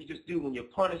something that you just do when you're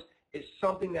punished. It's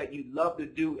something that you love to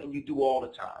do and you do all the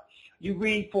time. You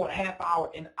read for a half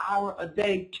hour, an hour a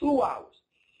day, 2 hours.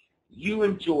 You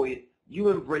enjoy it, you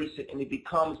embrace it, and it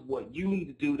becomes what you need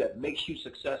to do that makes you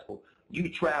successful. You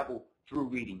travel through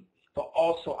reading. But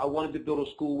also, I wanted to build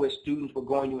a school where students were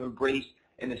going to embrace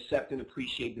and accept and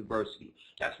appreciate diversity.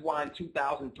 That's why in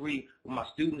 2003, when my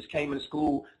students came into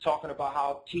school talking about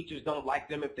how teachers don't like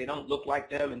them if they don't look like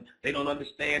them and they don't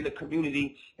understand the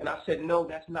community, and I said, no,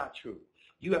 that's not true.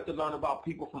 You have to learn about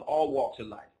people from all walks of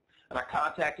life. And I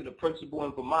contacted a principal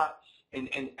in Vermont and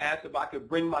asked if I could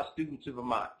bring my students to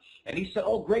Vermont. And he said,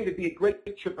 oh, great, it'd be a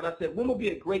great trip. And I said, when would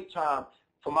be a great time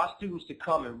for my students to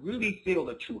come and really feel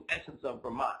the true essence of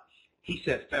Vermont? He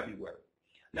said February.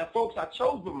 Now, folks, I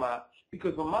chose Vermont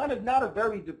because Vermont is not a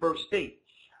very diverse state,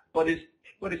 but it's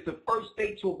the first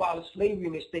state to abolish slavery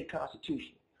in their state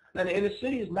constitution. Now, the inner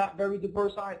city is not very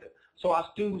diverse either, so our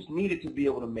students needed to be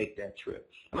able to make that trip.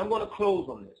 And I'm going to close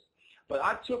on this. But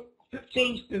I took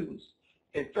 15 students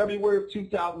in February of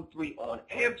 2003 on an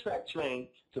Amtrak train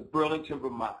to Burlington,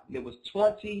 Vermont. And it was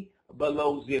 20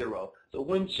 below zero. The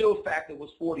wind chill factor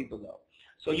was 40 below.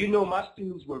 So you know my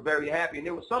students were very happy. And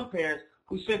there were some parents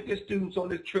who sent their students on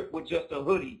this trip with just a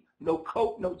hoodie, no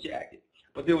coat, no jacket.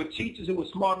 But there were teachers who were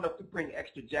smart enough to bring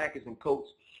extra jackets and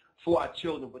coats for our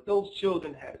children. But those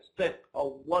children had spent a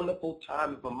wonderful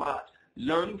time in Vermont,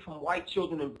 learning from white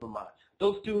children in Vermont.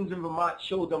 Those students in Vermont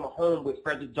showed them a home where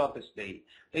Frederick Douglass stayed.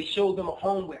 They showed them a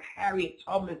home where Harriet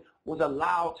Tubman was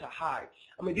allowed to hide.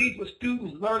 I mean, these were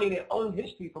students learning their own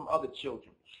history from other children.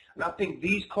 And I think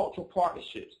these cultural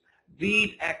partnerships,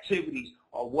 these activities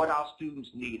are what our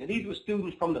students need. And these were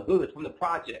students from the hood, from the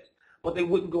projects. But they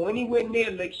wouldn't go anywhere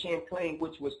near Lake Champlain,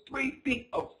 which was 3 feet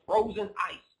of frozen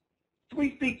ice,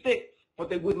 3 feet thick, but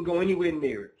they wouldn't go anywhere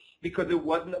near it because it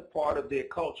wasn't a part of their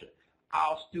culture.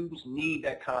 Our students need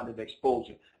that kind of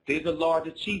exposure. There's a large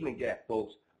achievement gap,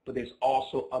 folks, but there's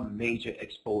also a major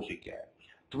exposure gap.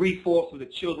 3/4 of the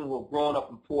children who have grown up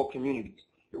in poor communities.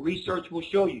 The research will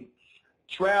show you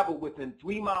travel within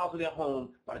 3 miles of their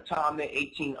home by the time they're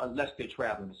 18 unless they're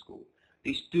traveling to school.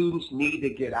 These students need to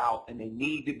get out, and they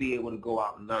need to be able to go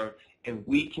out and learn, and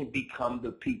we can become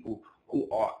the people who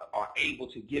are able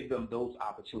to give them those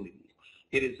opportunities.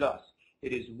 It is us.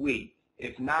 It is we.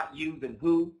 If not you, then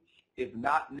who? If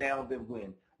not now, then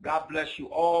when? God bless you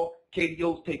all. Que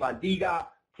Dios te bendiga.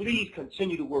 Please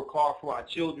continue to work hard for our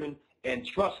children, and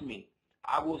trust me,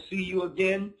 I will see you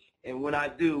again, and when I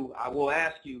do, I will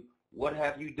ask you, what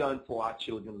have you done for our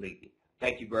children lately?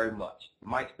 Thank you very much.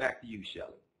 Mike's back to you,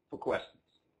 Shelley, for questions.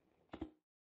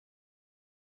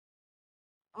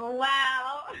 Oh,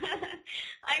 wow.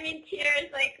 I'm in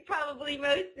tears like probably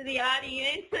most of the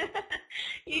audience.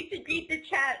 You should read the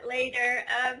chat later.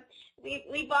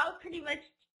 We've all pretty much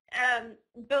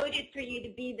voted for you to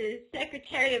be the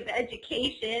Secretary of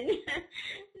Education.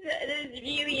 That is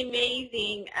really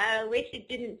amazing. I wish it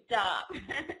didn't stop.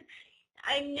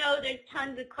 I know there's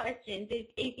tons of questions.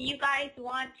 If you guys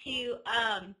want to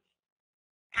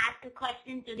ask a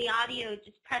question through the audio,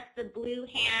 just press the blue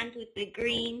hand with the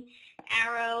green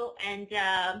arrow,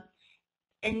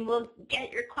 and we'll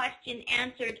get your question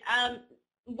answered.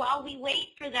 While we wait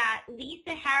for that,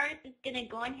 Lisa Harris is going to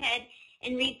go ahead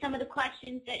and read some of the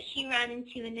questions that she ran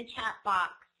into in the chat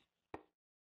box.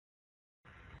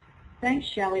 Thanks,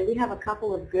 Shelley. We have a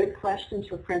couple of good questions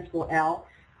for Principal L.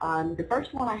 The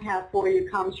first one I have for you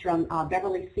comes from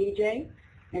Beverly CJ,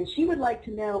 and she would like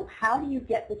to know, how do you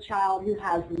get the child who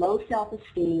has low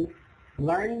self-esteem,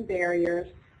 learning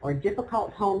barriers, or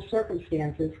difficult home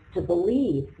circumstances to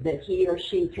believe that he or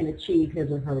she can achieve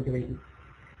his or her dream?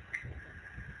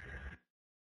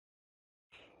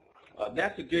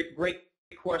 That's a great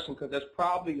question, because that's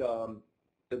probably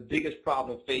the biggest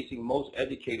problem facing most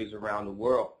educators around the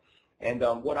world. And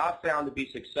what I found to be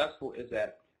successful is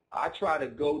that I try to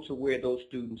go to where those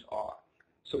students are.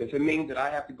 So if it means that I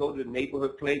have to go to the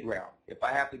neighborhood playground, if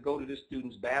I have to go to the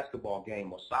student's basketball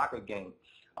game or soccer game,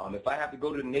 if I have to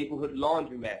go to the neighborhood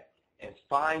laundromat and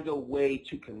find a way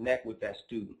to connect with that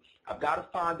student, I've got to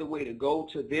find a way to go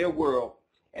to their world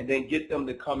and then get them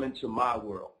to come into my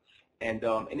world. And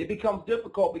it becomes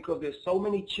difficult because there's so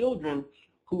many children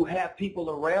who have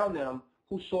people around them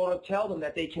who sort of tell them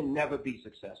that they can never be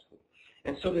successful.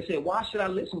 And so they say, why should I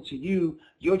listen to you?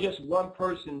 You're just one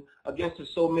person against the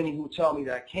so many who tell me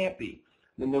that I can't be.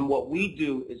 And then what we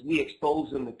do is we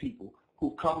expose them to people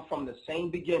who come from the same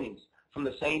beginnings, from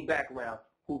the same background,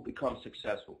 who become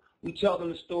successful. We tell them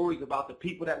the stories about the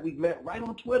people that we've met right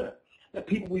on Twitter, the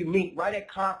people we meet right at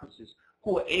conferences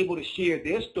who are able to share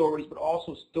their stories, but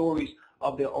also stories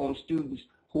of their own students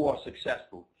who are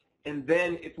successful. And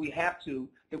then if we have to,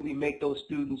 then we make those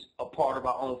students a part of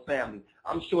our own family.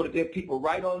 I'm sure that there are people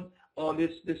right on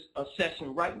this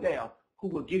session right now who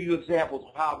will give you examples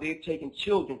of how they've taken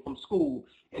children from school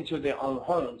into their own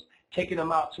homes, taking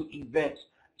them out to events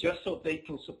just so they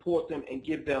can support them and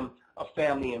give them a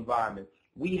family environment.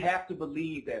 We have to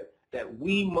believe that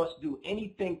we must do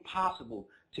anything possible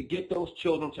to get those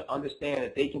children to understand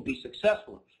that they can be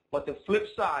successful. But the flip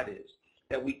side is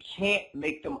that we can't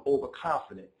make them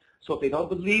overconfident. So if they don't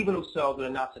believe in themselves and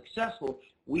they're not successful,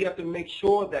 we have to make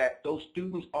sure that those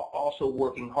students are also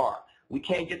working hard. We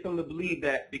can't get them to believe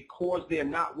that because they're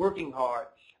not working hard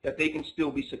that they can still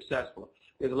be successful.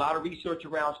 There's a lot of research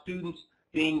around students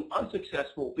being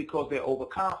unsuccessful because they're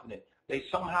overconfident. They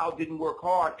somehow didn't work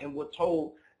hard and were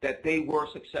told that they were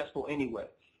successful anyway.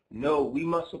 No, we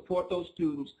must support those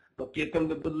students, but get them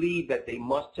to believe that they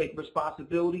must take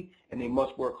responsibility and they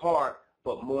must work hard,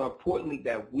 but more importantly,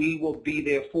 that we will be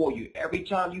there for you. Every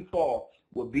time you fall,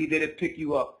 we'll be there to pick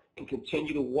you up and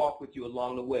continue to walk with you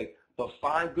along the way. But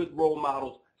find good role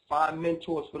models, find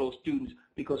mentors for those students,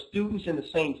 because students in the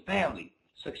same family,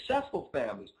 successful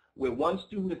families, where one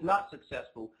student is not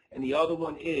successful and the other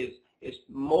one is, it's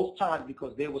most times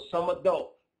because there was some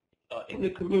adult in the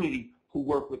community who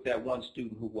worked with that one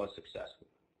student who was successful.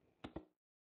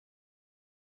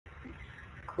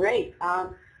 Great.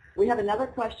 We have another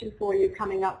question for you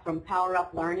coming up from Power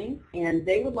Up Learning, and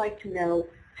they would like to know,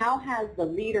 how has the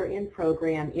Leader In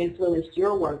program influenced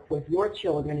your work with your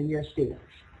children and your students?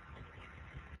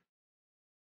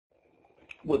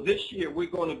 Well, this year we're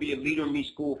going to be a Leader in Me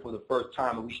school for the first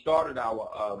time, and we started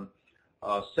our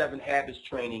 7 Habits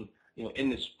training, in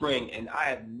the spring, and I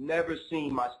have never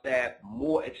seen my staff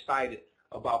more excited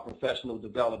about professional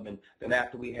development than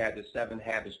after we had the 7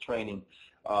 Habits training.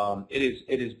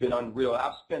 It has been unreal.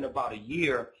 I've spent about a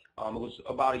year. It was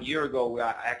about a year ago where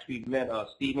I actually met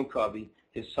Stephen Covey,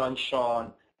 his son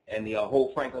Sean, and the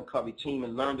whole Franklin Covey team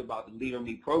and learned about the Leader in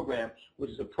Me program,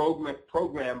 which is a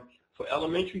program for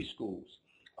elementary schools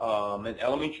and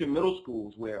elementary and middle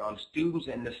schools where students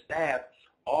and the staff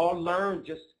all learn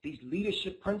just these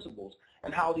leadership principles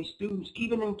and how these students,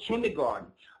 even in kindergarten,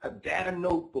 have data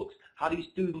notebooks, how these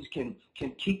students can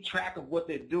keep track of what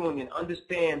they're doing and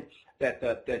understand that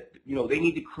they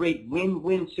need to create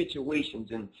win-win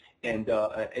situations and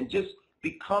just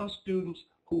become students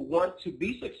who want to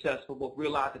be successful but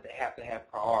realize that they have to have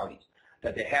priorities,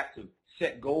 that they have to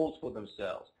set goals for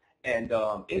themselves. And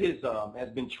it has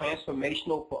been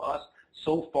transformational for us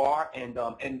so far, and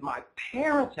my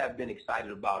parents have been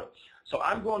excited about it. So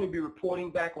I'm going to be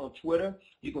reporting back on Twitter.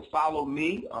 You can follow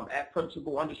me at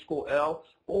Principal_L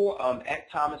or at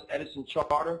Thomas Edison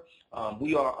Charter.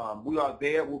 We are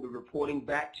there. We'll be reporting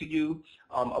back to you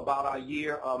about our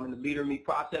year in the Leader in Me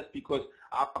process, because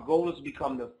our goal is to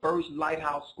become the first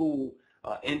lighthouse school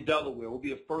in Delaware. We'll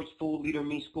be the first full Leader in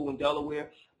Me school in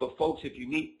Delaware. But folks, if you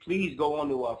need, please go on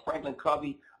to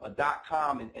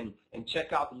franklincovey.com and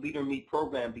check out the Leader in Me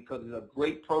program, because it's a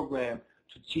great program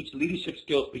to teach leadership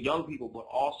skills for young people, but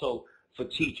also for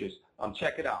teachers.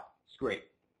 Check it out. It's great.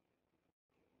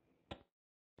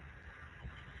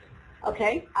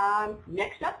 Okay.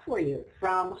 Next up for you,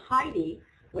 from Heidi,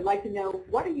 would like to know,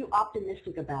 what are you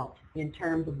optimistic about in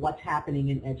terms of what's happening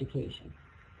in education?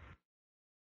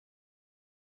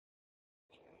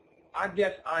 I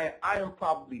guess I am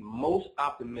probably most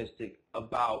optimistic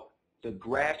about the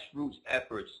grassroots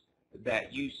efforts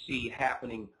that you see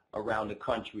happening around the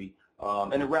country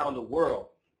and around the world.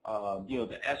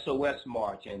 The SOS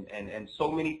March and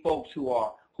so many folks who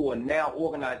are now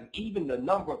organizing, even the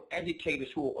number of educators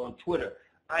who are on Twitter.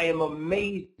 I am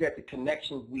amazed at the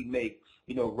connections we make,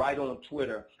 right on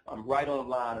Twitter, right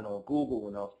online and on Google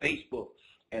and on Facebook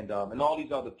and all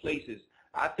these other places.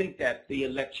 I think that the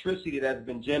electricity that has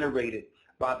been generated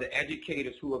by the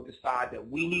educators who have decided that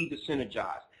we need to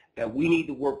synergize, that we need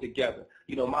to work together.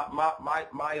 My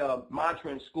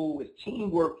mantra in school is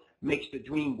teamwork makes the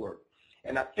dream work.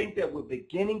 And I think that we're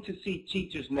beginning to see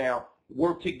teachers now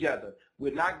work together.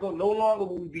 We're no longer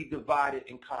will we be divided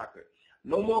and conquered.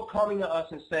 No more coming to us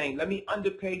and saying, let me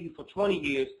underpay you for 20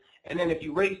 years, and then if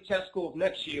you raise test scores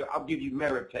next year, I'll give you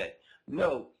merit pay.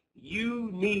 No. You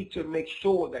need to make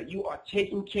sure that you are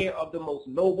taking care of the most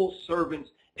noble servants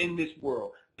in this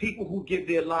world, people who give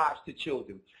their lives to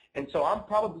children. And so I'm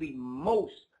probably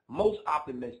most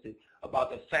optimistic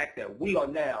about the fact that we are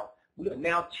now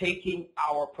taking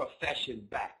our profession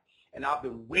back. And I've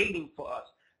been waiting for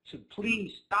us to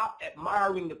please stop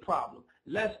admiring the problem.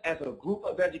 Let's, as a group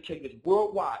of educators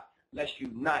worldwide, let's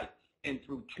unite. And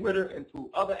through Twitter and through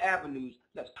other avenues,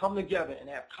 let's come together and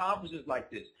have conferences like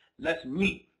this. Let's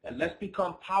meet and let's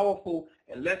become powerful,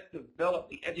 and let's develop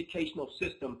the educational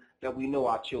system that we know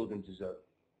our children deserve.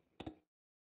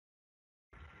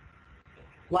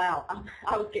 Wow,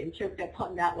 I was getting choked up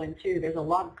on that one too. There's a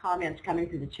lot of comments coming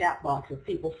through the chat box of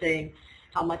people saying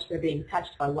how much they're being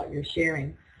touched by what you're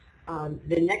sharing.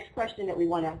 The next question that we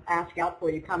want to ask out for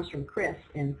you comes from Chris,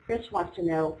 and Chris wants to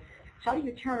know, how do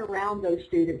you turn around those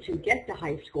students who get to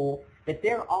high school that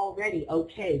they're already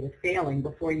okay with failing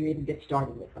before you even get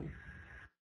started with them?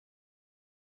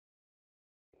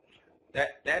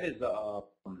 That is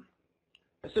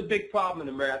it's a big problem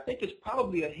in America. I think it's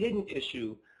probably a hidden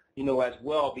issue, as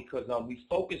well, because we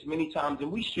focus many times, and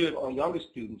we should, on younger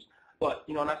students. But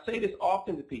and I say this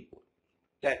often to people,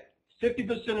 that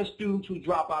 50% of students who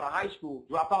drop out of high school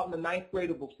drop out in the 9th grade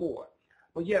or before.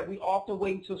 But yet we often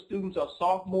wait until students are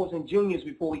sophomores and juniors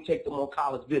before we take them on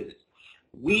college visits.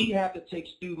 We have to take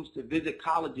students to visit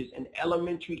colleges in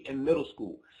elementary and middle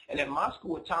school. And at my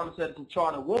school at Thomas Edison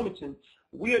Charter in Wilmington,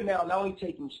 we are now not only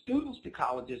taking students to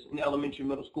colleges in elementary and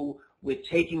middle school, we're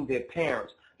taking their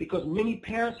parents, because many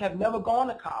parents have never gone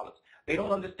to college. They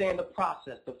don't understand the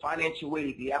process, the financial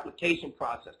aid, the application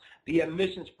process, the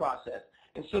admissions process.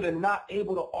 And so they're not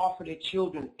able to offer their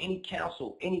children any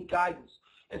counsel, any guidance.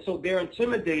 And so they're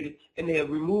intimidated, and they have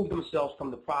removed themselves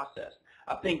from the process.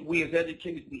 I think we as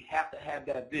educators, we have to have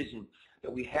that vision,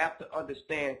 that we have to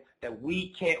understand that we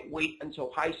can't wait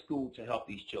until high school to help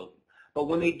these children. But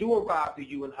when they do arrive to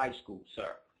you in high school,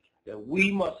 sir, that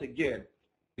we must, again,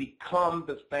 become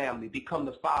the family, become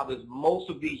the fathers. Most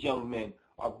of these young men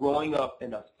are growing up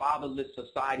in a fatherless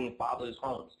society and fatherless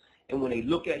homes. And when they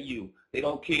look at you, they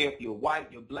don't care if you're white,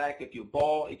 you're black, if you're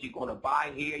bald, if you're going to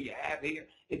buy hair, you have hair.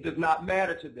 It does not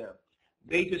matter to them.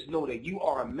 They just know that you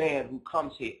are a man who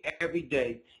comes here every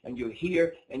day, and you're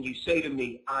here, and you say to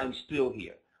me, I'm still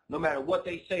here. No matter what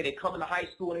they say, they come into high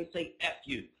school and they say, F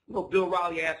you. You know, Bill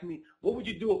Riley asked me, what would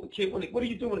you do if a kid, what do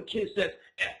you do when a kid says,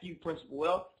 F you, Principal?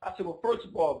 Well, I said, well, first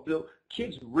of all, Bill,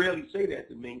 kids rarely say that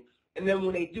to me. And then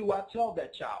when they do, I tell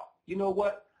that child, you know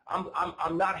what?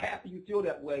 I'm not happy you feel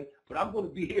that way, but I'm going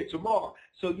to be here tomorrow.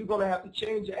 So you're going to have to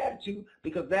change your attitude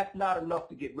because that's not enough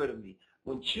to get rid of me.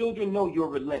 When children know you're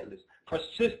relentless,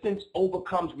 persistence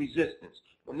overcomes resistance.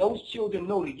 When those children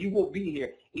know that you will be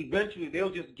here, eventually they'll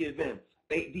just give in.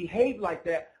 They behave like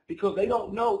that because they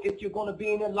don't know if you're going to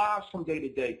be in their lives from day to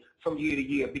day, from year to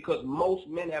year, because most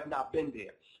men have not been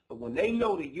there. But when they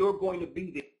know that you're going to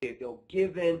be there, they'll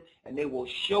give in and they will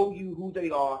show you who they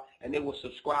are and they will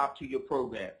subscribe to your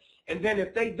program. And then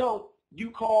if they don't,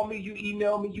 you call me, you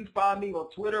email me, you find me on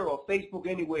Twitter or Facebook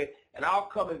anywhere, and I'll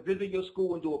come and visit your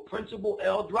school and do a Principal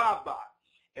L drive-by,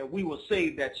 and we will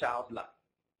save that child's life.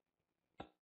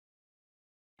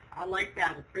 I like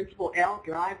that, a Principal L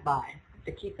drive-by,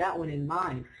 to keep that one in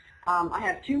mind. I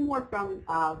have two more from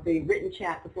the written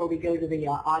chat before we go to the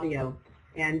audio.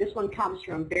 And this one comes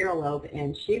from Barrelobe,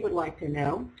 and she would like to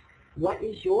know, what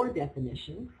is your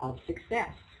definition of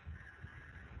success?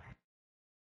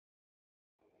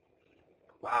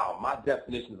 Wow, my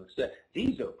definition of success.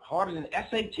 These are harder than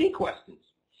SAT questions.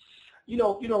 You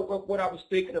know what I was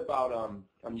thinking about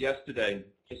yesterday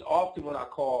is often when I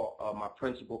call my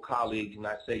principal colleagues and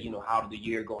I say, you know, how did the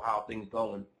year go, how are things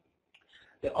going?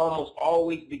 They almost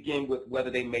always begin with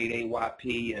whether they made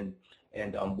AYP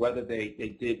and whether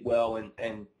they did well,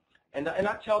 and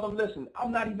I tell them, listen,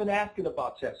 I'm not even asking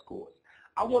about test scores.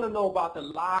 I want to know about the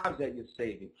lives that you're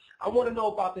saving. I want to know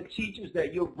about the teachers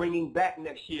that you're bringing back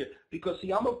next year, because,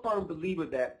 see, I'm a firm believer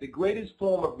that the greatest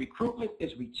form of recruitment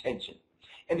is retention,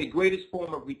 and the greatest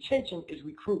form of retention is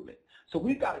recruitment. So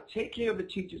we've got to take care of the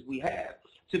teachers we have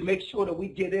to make sure that we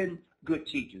get in good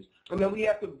teachers. And then we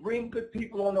have to bring good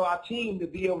people onto our team to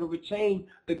be able to retain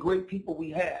the great people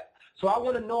we have. So I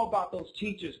want to know about those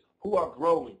teachers who are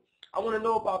growing. I want to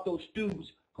know about those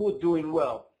students who are doing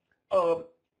well.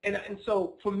 And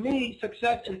so for me,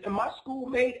 success, and my school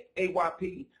made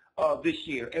AYP this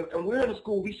year. And we're in a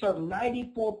school, we serve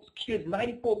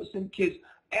 94% kids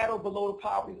at or below the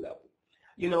poverty level.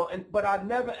 You know, but I've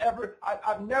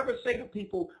never say to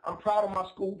people, I'm proud of my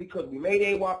school because we made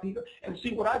AYP. And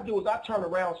see, what I do is I turn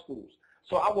around schools.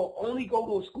 So I will only go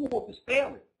to a school if it's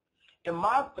failing. And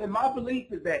my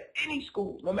belief is that any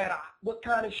school, no matter what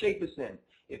kind of shape it's in,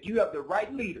 if you have the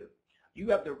right leader, you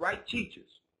have the right teachers,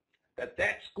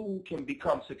 that school can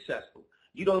become successful.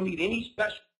 You don't need any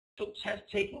special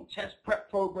test-taking, test prep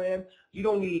program. You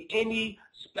don't need any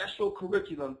special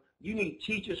curriculum. You need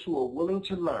teachers who are willing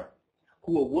to learn,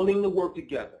 who are willing to work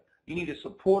together. You need a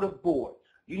supportive board.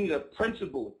 You need a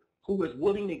principal who is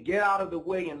willing to get out of the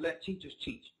way and let teachers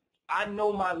teach. I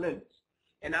know my limits,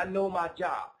 and I know my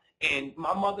job. And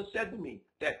my mother said to me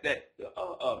that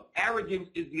arrogance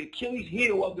is the Achilles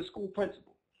heel of the school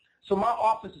principal. So my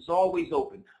office is always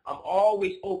open. I'm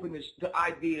always open to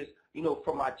ideas, you know,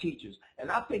 from my teachers.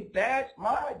 And I think that's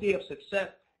my idea of success,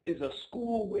 is a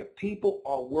school where people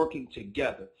are working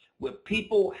together, where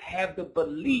people have the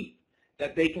belief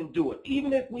that they can do it.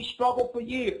 Even if we struggle for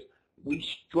years, we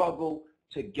struggle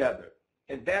together.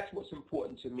 And that's what's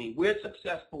important to me. We're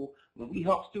successful when we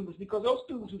help students, because those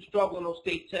students who struggle in those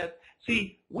state tests,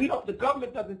 see, the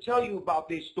government doesn't tell you about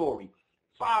their story.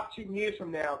 5-10 years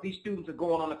from now, these students are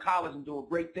going on to college and doing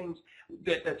great things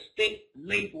that the state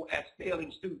label as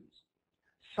failing students.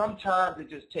 Sometimes it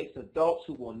just takes adults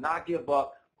who will not give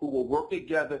up, who will work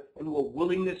together, and who are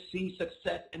willing to see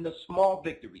success in the small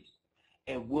victories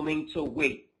and willing to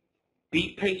wait.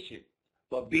 Be patient,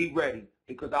 but be ready,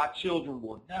 because our children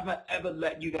will never, ever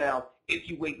let you down if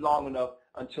you wait long enough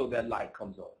until that light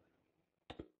comes on.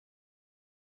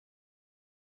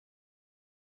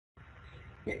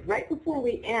 Right before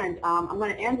we end, I'm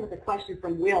going to end with a question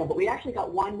from Will, but we actually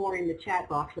got one more in the chat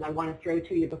box that I want to throw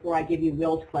to you before I give you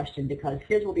Will's question, because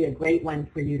his will be a great one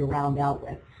for you to round out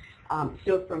with.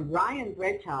 So from Ryan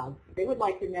Bredtog, they would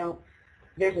like to know,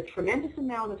 there's a tremendous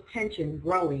amount of tension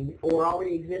growing or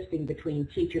already existing between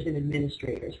teachers and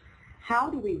administrators. How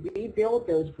do we rebuild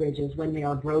those bridges when they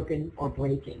are broken or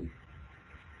breaking?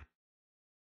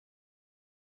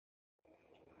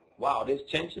 Wow, there's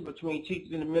tension between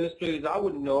teachers and administrators. I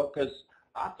wouldn't know it because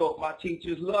I thought my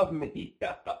teachers loved me,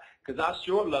 because I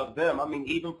sure love them. I mean,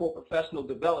 even for professional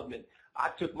development,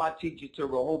 I took my teachers to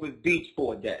Rehoboth Beach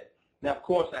for a day. Now, of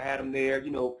course, I had them there,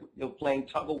 playing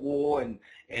tug of war and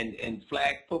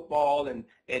flag football and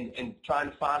trying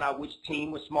to find out which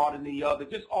team was smarter than the other,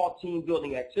 just all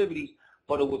team-building activities,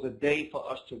 but it was a day for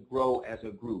us to grow as a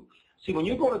group. See, when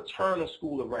you're going to turn a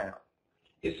school around,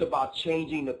 it's about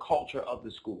changing the culture of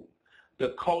the school.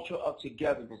 the culture of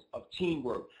togetherness, of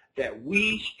teamwork, that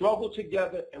we struggle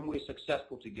together and we're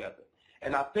successful together.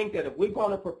 And I think that if we're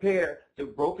going to prepare the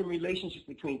broken relationships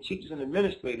between teachers and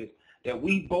administrators, that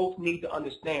we both need to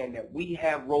understand that we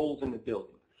have roles in the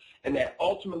building and that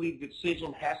ultimately the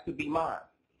decision has to be mine.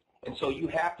 And so you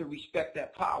have to respect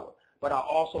that power. But I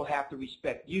also have to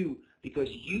respect you because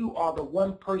you are the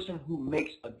one person who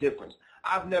makes a difference.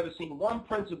 I've never seen one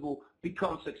principal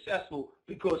become successful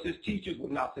because his teachers were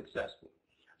not successful.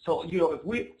 So, you know,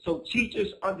 so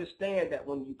teachers understand that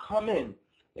when you come in,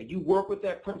 that you work with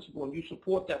that principal and you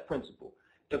support that principal.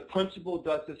 The principal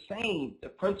does the same. The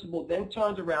principal then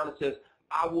turns around and says,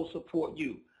 I will support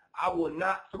you. I will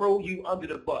not throw you under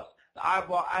the bus. I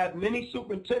have many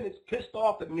superintendents pissed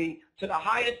off at me to the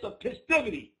highest of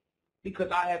festivity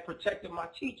because I have protected my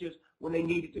teachers when they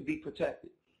needed to be protected.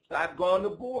 And I've gone to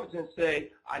boards and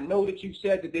say, I know that you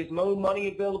said that there's no money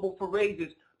available for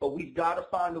raises, but we've got to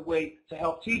find a way to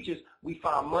help teachers. We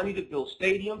find money to build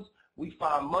stadiums. We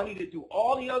find money to do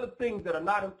all the other things that are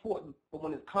not important, but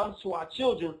when it comes to our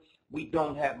children, we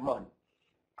don't have money.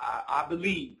 I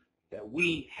believe that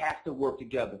we have to work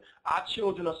together. Our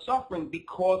children are suffering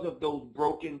because of those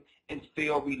broken and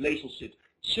failed relationships.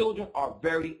 Children are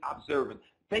very observant.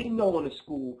 They know in a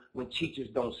school when teachers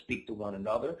don't speak to one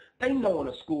another. They know in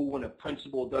a school when a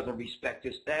principal doesn't respect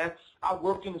his staff. I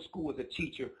worked in a school as a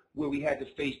teacher where we had to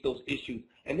face those issues,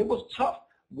 and it was tough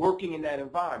working in that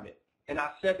environment. And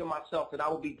I said to myself that I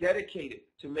would be dedicated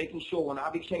to making sure when I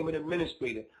became an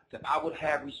administrator that I would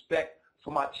have respect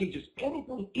for my teachers.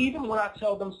 Even when I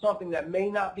tell them something that may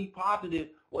not be positive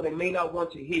or they may not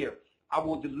want to hear, I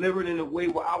will deliver it in a way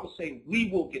where I will say, we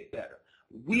will get better.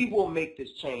 We will make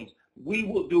this change. We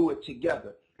will do it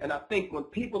together. And I think when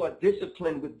people are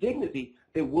disciplined with dignity,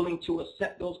 they're willing to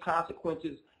accept those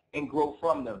consequences and grow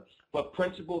from them. But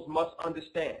principals must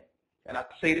understand, and I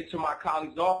say this to my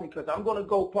colleagues often because I'm going to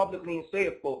go publicly and say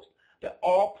it, folks, that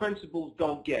all principals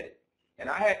don't get it. And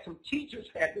I had some teachers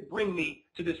had to bring me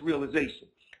to this realization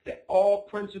that all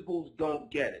principals don't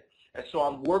get it. And so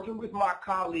I'm working with my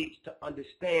colleagues to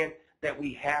understand that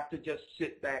we have to just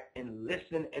sit back and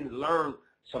listen and learn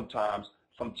sometimes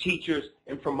from teachers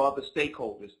and from other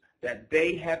stakeholders, that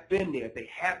they have been there, they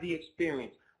have the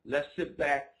experience. Let's sit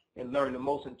back and learn. The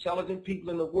most intelligent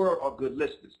people in the world are good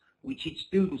listeners. We teach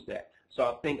students that. So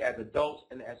I think as adults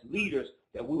and as leaders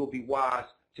that we will be wise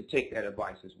to take that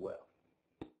advice as well.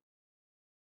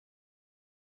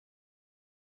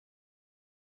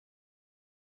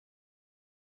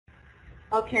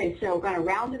 Okay, so we're going to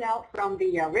round it out from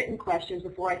the written questions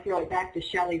before I throw it back to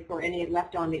Shelley for any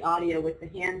left on the audio with the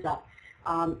hands up.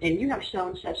 And you have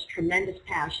shown such tremendous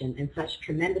passion and such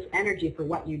tremendous energy for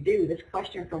what you do. This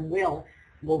question from Will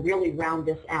really round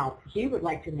this out. He would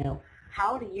like to know,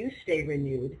 how do you stay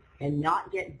renewed and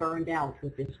not get burned out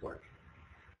with this work?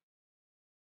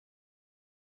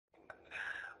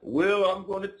 Will, I'm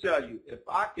going to tell you, if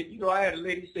I could, I had a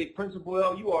lady say, Principal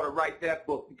L, you ought to write that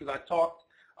book, because I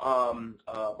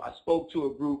spoke to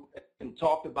a group and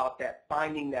talked about that,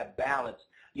 finding that balance,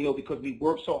 because we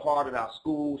work so hard in our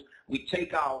schools. We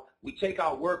take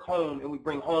our work home and we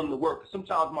bring home the work.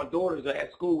 Sometimes my daughters are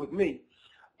at school with me.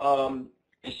 And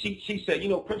she said,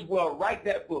 Principal L, write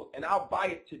that book, and I'll buy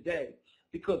it today,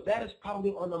 because that is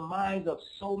probably on the minds of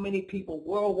so many people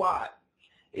worldwide,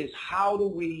 is how do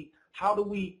we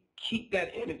keep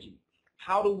that energy?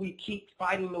 How do we keep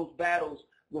fighting those battles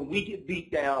when we get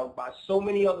beat down by so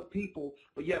many other people,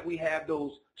 but yet we have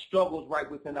those struggles right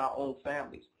within our own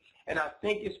families? And I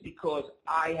think it's because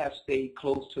I have stayed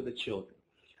close to the children.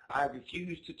 I have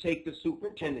refused to take the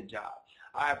superintendent job.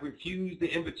 I have refused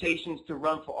the invitations to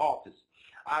run for office.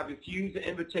 I've refused the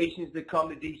invitations to come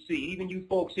to D.C. Even you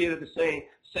folks here that are saying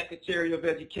Secretary of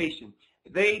Education,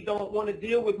 they don't want to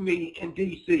deal with me in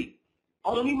D.C.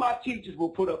 Only my teachers will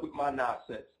put up with my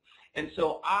nonsense. And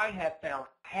so I have found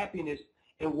happiness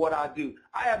in what I do.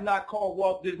 I have not called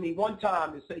Walt Disney one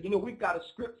time to say, we've got a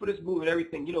script for this movie and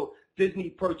everything.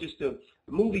 Disney purchased the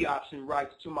movie option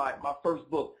rights to my first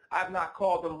book. I have not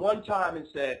called them one time and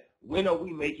said, when are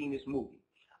we making this movie?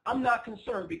 I'm not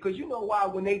concerned, because you know why?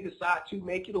 When they decide to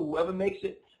make it, or whoever makes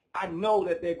it, I know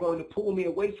that they're going to pull me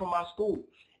away from my school,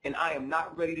 and I am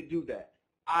not ready to do that.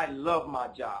 I love my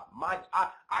job.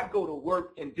 I go to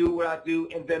work and do what I do,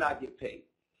 and then I get paid.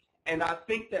 And I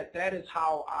think that is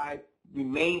how I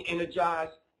remain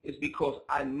energized, is because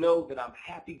I know that I'm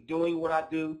happy doing what I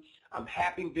do. I'm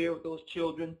happy there with those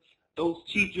children. Those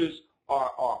teachers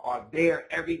are there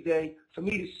every day. For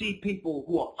me to see people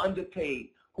who are underpaid,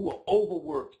 who are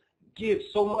overworked, give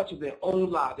so much of their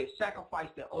own lives, they sacrifice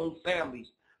their own families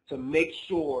to make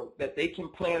sure that they can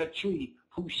plant a tree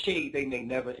whose shade they may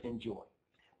never enjoy.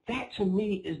 That to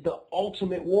me is the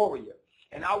ultimate warrior.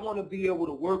 And I want to be able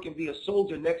to work and be a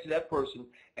soldier next to that person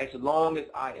as long as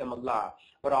I am alive.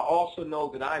 But I also know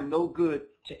that I am no good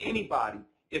to anybody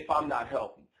if I'm not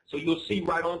healthy. So you'll see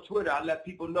right on Twitter, I let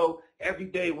people know every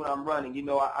day when I'm running. You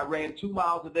know, I ran 2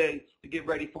 miles a day to get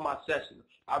ready for my session.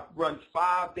 I've run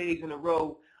 5 days in a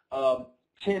row,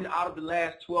 10 out of the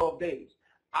last 12 days.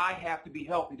 I have to be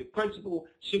healthy. The principal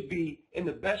should be in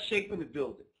the best shape in the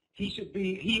building.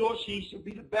 He or she should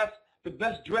be the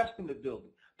best dressed in the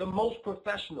building, the most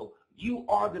professional. You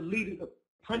are the leader. The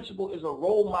principal is a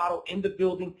role model in the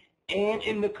building and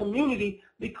in the community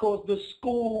because the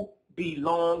school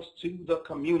belongs to the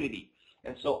community.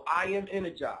 And so I am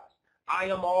energized. I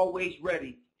am always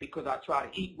ready because I try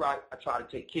to eat right. I try to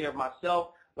take care of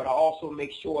myself, but I also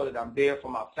make sure that I'm there for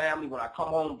my family when I come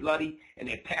home bloody and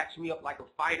they patch me up like a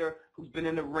fighter who's been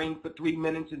in the ring for 3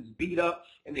 minutes and is beat up,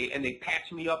 and they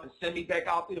patch me up and send me back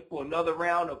out there for another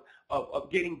round of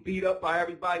getting beat up by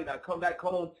everybody. And I come back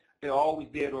home, they're always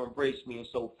there to embrace me. And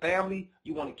so family,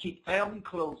 you want to keep family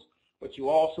close, but you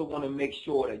also want to make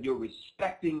sure that you're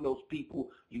respecting those people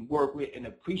you work with and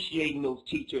appreciating those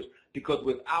teachers, because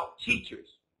without teachers,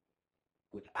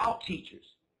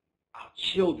 our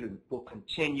children will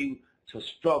continue to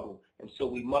struggle. And so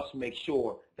we must make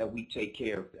sure that we take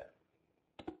care of them.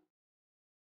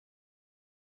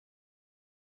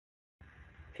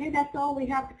 Okay, that's all we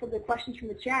have for the questions from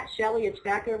the chat. Shelley, it's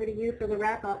back over to you for the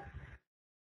wrap-up.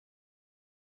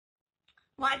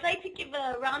 Well, I'd like to give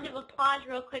a round of applause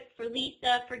real quick for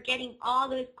Lisa for getting all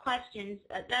those questions.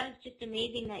 That was just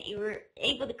amazing that you were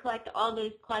able to collect all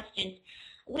those questions.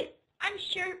 I'm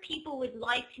sure people would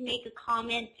like to make a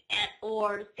comment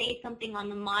or say something on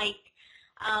the mic,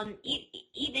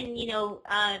 even,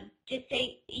 just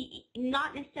say,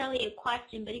 not necessarily a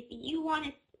question, but if you want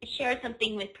to share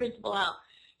something with Principal L,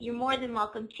 you're more than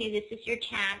welcome to. This is your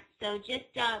chance. So just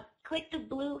click the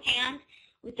blue hand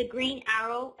with the green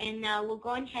arrow, and we'll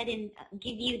go ahead and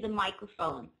give you the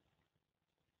microphone.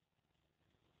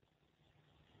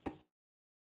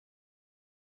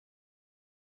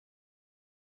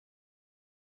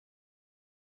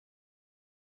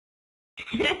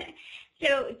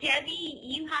 So, Debbie,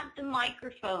 you have the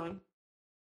microphone.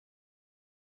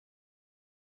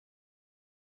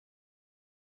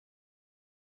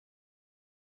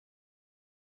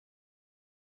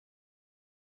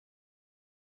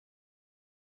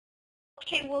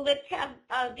 Okay, well, let's have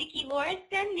Vicki Loris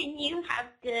then, and you have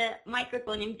the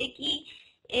microphone. And Vicki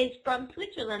is from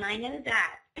Switzerland, I know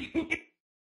that.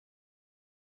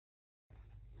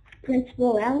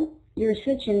 Principal L, you're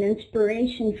such an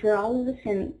inspiration for all of us,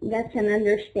 and that's an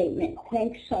understatement.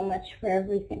 Thanks so much for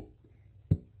everything.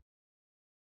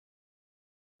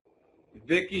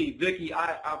 Vicki,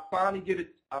 I finally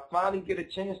get a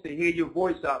chance to hear your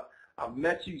voice. I've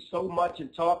met you so much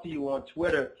and talked to you on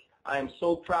Twitter. I am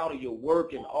so proud of your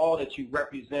work and all that you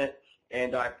represent,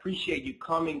 and I appreciate you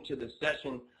coming to the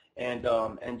session,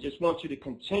 and just want you to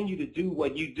continue to do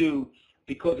what you do,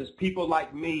 because it's people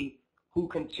like me who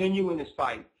continue in this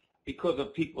fight because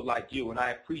of people like you, and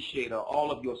I appreciate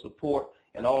all of your support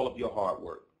and all of your hard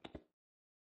work.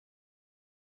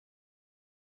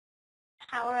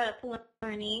 Power Up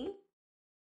Learning.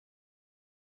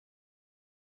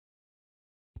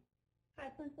 Hi,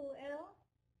 Principal L.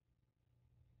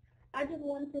 I just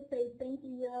wanted to say thank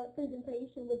you. Your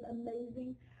presentation was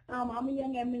amazing. I'm a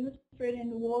young administrator in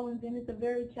New Orleans, and it's a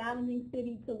very challenging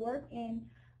city to work in,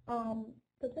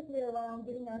 particularly around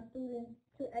getting our students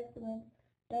to excellence.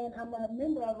 And I'm a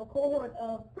member of a cohort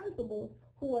of principals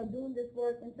who are doing this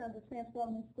work in terms of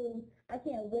transforming schools. I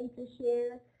can't wait to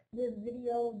share this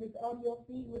video, this audio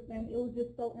feed with them. It was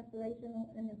just so inspirational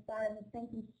and inspiring.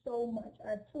 Thank you so much.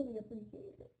 I truly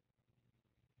appreciate it.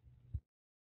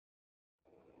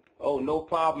 Oh, no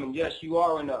problem. Yes, you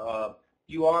are in a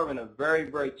very,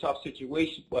 very tough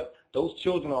situation, but those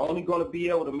children are only going to be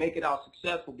able to make it out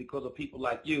successful because of people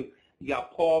like you. You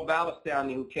got Paul Vallis down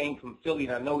there who came from Philly,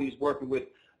 and I know he's working with,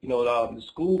 the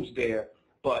schools there.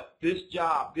 But this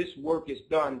work is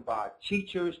done by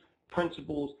teachers,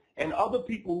 principals, and other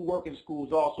people who work in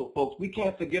schools also, folks. We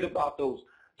can't forget about those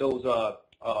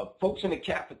folks in the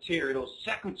cafeteria, those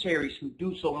secretaries who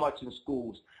do so much in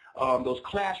schools, those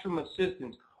classroom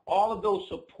assistants, all of those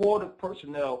supportive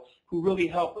personnel who really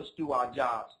help us do our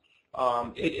jobs.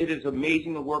 It is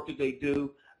amazing the work that they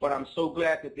do, but I'm so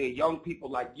glad that they're young people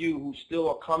like you who still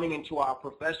are coming into our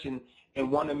profession and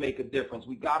want to make a difference.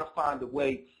 We've got to find a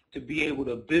way to be able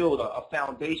to build a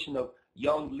foundation of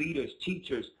young leaders,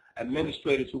 teachers,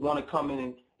 administrators who want to come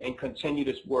in and continue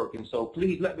this work. And so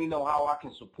please let me know how I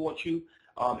can support you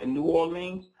in New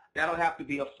Orleans. that'll have to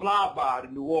be a flyby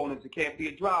to New Orleans. It can't be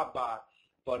a drive-by.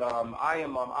 But I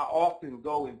often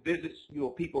go and visit,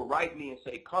 people write me and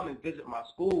say, come and visit my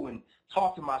school and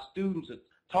talk to my students, or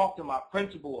talk to my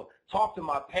principal, or talk to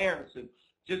my parents, and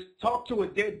just talk to a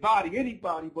dead body,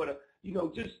 anybody, but,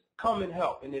 just come and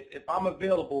help. And if I'm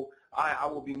available, I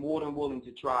will be more than willing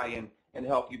to try and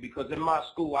help you, because in my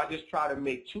school, I just try to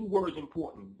make two words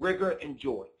important: rigor and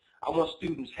joy. I want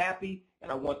students happy,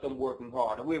 and I want them working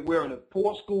hard. And we're in a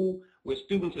poor school where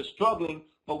students are struggling,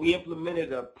 but we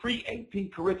implemented a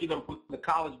pre-AP curriculum from the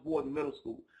College Board and middle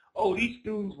school. Oh, these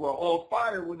students were on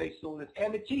fire when they saw this,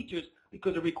 and the teachers,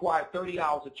 because it required 30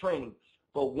 hours of training.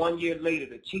 But 1 year later,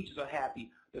 the teachers are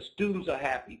happy, the students are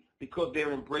happy, because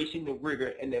they're embracing the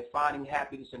rigor, and they're finding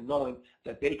happiness in knowing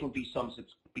that they can become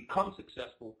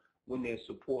successful when they're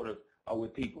supportive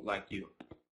with people like you.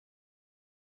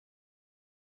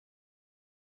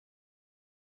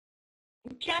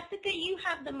 Jessica, you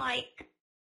have the mic.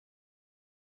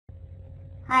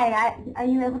 Hi, are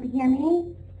you able to hear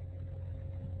me?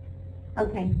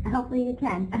 Okay, hopefully you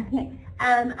can. Okay,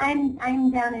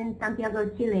 I'm down in Santiago,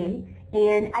 Chile,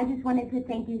 and I just wanted to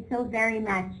thank you so very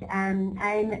much.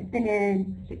 I've been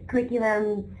a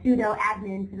curriculum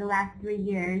pseudo-admin for the last 3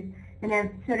 years, and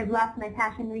I've sort of lost my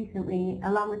passion recently,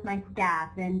 along with my staff.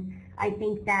 And I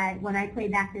think that when I play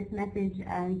back this message,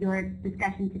 your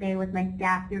discussion today with my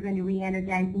staff, you're going to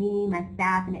re-energize me, my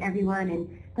staff, and everyone, and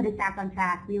put us back on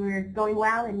track. We were going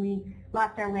well, and we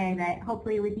lost our way, but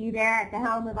hopefully with you there at the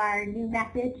helm of our new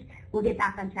message, we'll get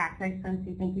back on track. So I just want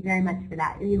to say thank you very much for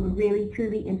that. You were really,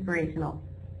 truly inspirational.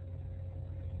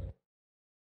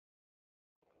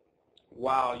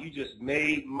 Wow, you just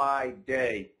made my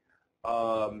day.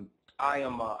 I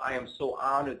am so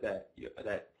honored that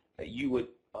you would,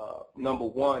 number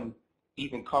one,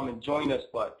 even come and join us,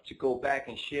 but to go back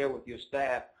and share with your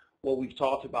staff what we've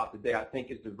talked about today, I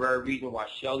think is the very reason why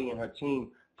Shelly and her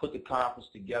team put the conference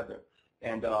together.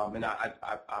 And I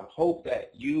hope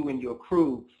that you and your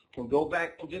crew can go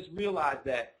back and just realize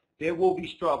that there will be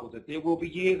struggles, that there will be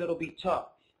years that will be tough,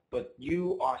 but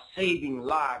you are saving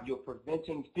lives. You're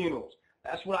preventing funerals.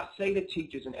 That's what I say to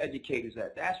teachers and educators.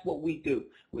 That's what we do.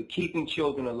 We're keeping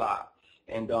children alive.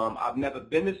 And I've never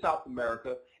been to South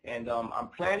America, and I'm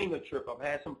planning a trip. I've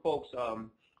had some folks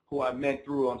who I met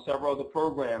through several other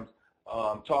programs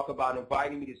talk about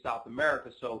inviting me to South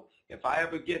America. So if I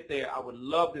ever get there, I would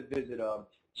love to visit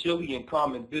Chile and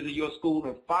come and visit your school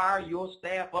and fire your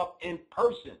staff up in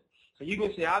person. So you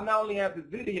can say, I not only have the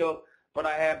video, but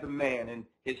I have the man. And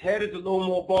his head is a little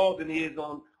more bald than he is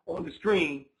on the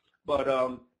screen, but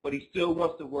he still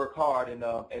wants to work hard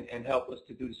and help us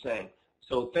to do the same.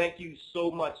 So thank you so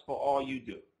much for all you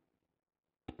do.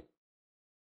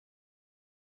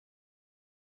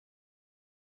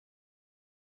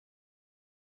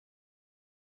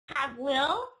 Have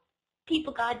Will,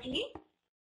 People God G.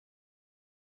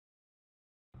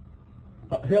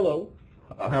 Hello,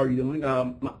 how are you doing?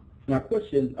 My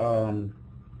question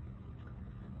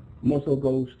more so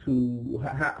goes to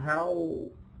how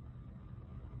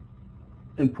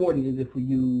important is it for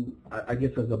you, I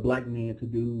guess, as a black man to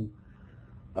do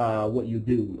what you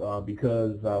do?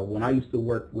 Because when I used to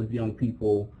work with young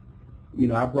people,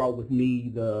 I brought with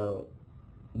me the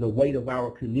weight of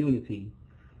our community.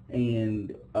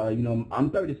 And, I'm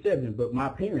 37, but my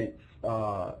parents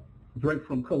drank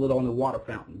from colored on the water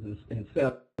fountains and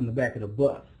sat in the back of the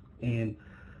bus. And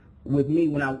with me,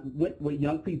 when I went with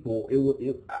young people,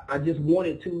 I just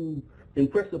wanted to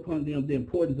impress upon them the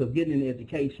importance of getting an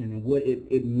education and what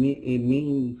it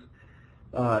means,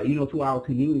 to our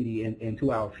community and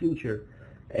to our future.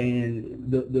 And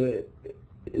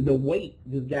the weight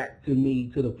just got to me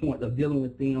to the point of dealing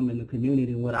with them in the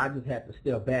community, and when I just had to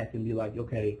step back and be like,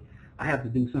 okay, I have to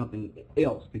do something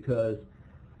else because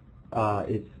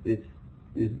it's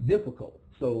difficult.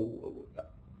 So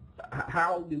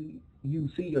how do you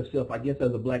see yourself, I guess,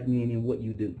 as a black man in what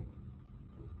you do?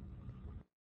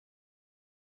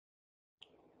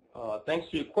 Thanks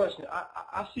for your question.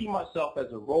 I see myself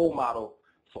as a role model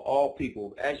for all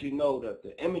people. As you know,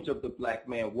 the image of the black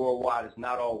man worldwide is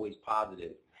not always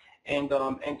positive. And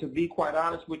to be quite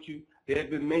honest with you, there have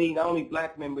been many, not only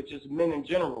black men, but just men in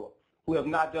general, who have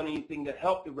not done anything to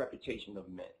help the reputation of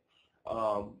men.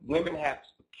 Women have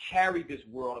carried this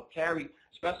world, have carried,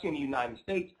 especially in the United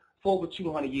States, for over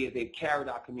 200 years, they've carried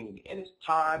our community. And it's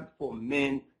time for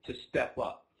men to step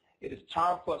up. It is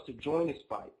time for us to join this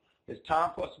fight. It's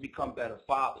time for us to become better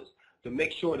fathers, to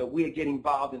make sure that we are getting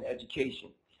involved in education.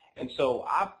 And so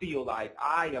I feel like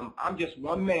I'm just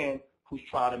one man who's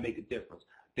trying to make a difference.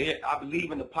 I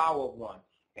believe in the power of one.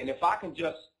 And if I can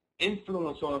just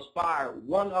influence or inspire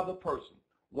one other person,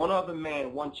 one other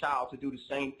man, one child to do the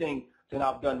same thing, then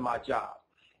I've done my job.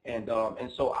 And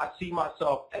so I see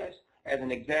myself as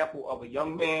an example of a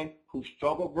young man who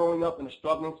struggled growing up in a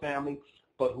struggling family,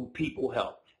 but who people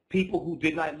helped. People who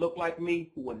did not look like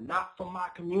me, who were not from my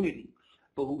community,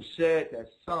 but who said that,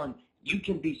 son, you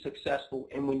can be successful,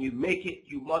 and when you make it,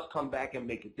 you must come back and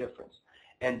make a difference.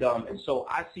 And so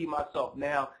I see myself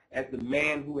now as the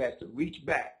man who has to reach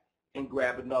back and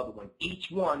grab another one.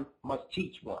 Each one must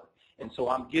teach one. And so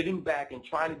I'm giving back and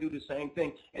trying to do the same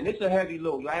thing. And it's a heavy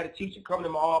load. I had a teacher come to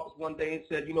my office one day and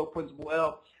said, you know, Principal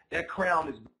L, that crown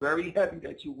is very heavy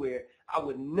that you wear. I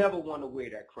would never want to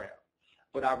wear that crown.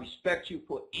 But I respect you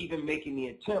for even making the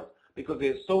attempt, because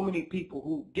there's so many people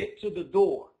who get to the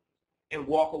door and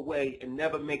walk away and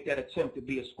never make that attempt to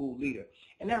be a school leader.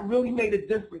 And that really made a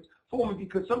difference for me,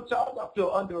 because sometimes I feel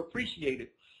underappreciated,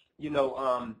 you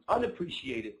know,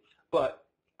 unappreciated. But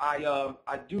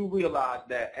I do realize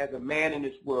that as a man in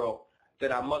this world,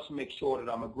 that I must make sure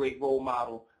that I'm a great role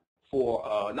model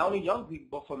for not only young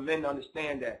people, but for men to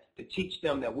understand that, to teach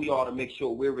them that we ought to make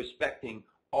sure we're respecting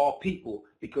all people,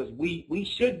 because we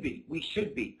should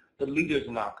be the leaders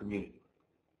in our community.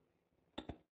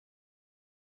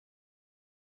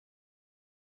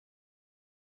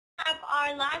 Have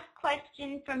our last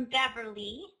question from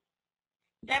Beverly.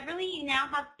 Beverly, you now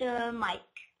have the mic.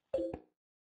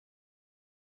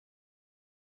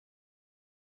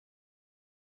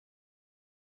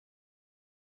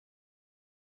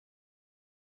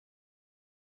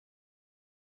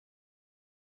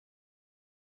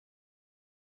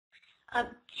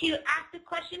 To ask the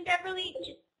question, Beverly,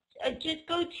 just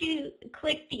go to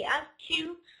click the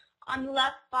F2 on the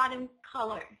left bottom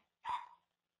color.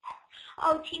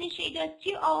 Oh, Tina Shea does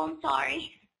too. Oh, I'm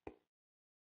sorry.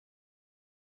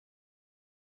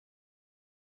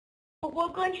 We'll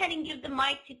go ahead and give the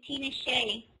mic to Tina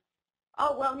Shea.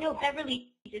 Oh, well, no,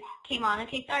 Beverly just came on.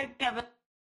 Okay, sorry, Beverly.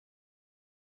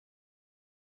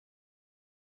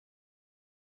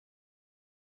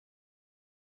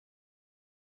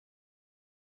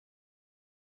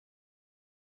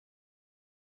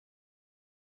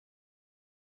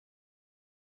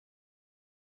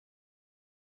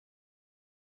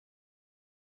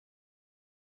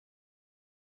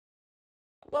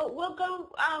 Well, we'll go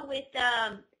with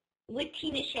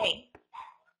Tina Shea.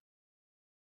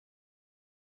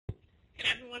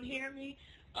 Can everyone hear me?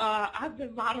 I've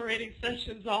been moderating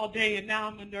sessions all day, and now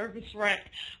I'm a nervous wreck.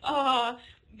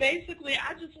 Basically,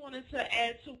 I just wanted to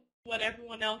add to what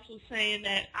everyone else was saying,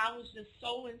 that I was just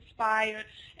so inspired.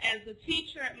 As a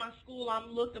teacher at my school,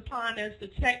 I'm looked upon as the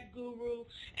tech guru,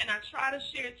 and I try to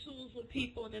share tools with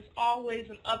people, and it's always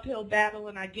an uphill battle,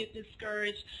 and I get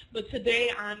discouraged. But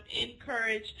today I'm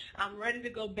encouraged. I'm ready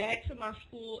to go back to my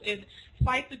school and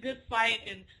fight the good fight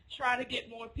and try to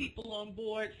get more people on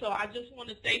board. So I just want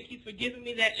to thank you for giving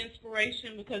me that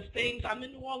inspiration, because I'm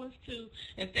in New Orleans too,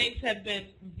 and things have been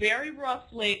very rough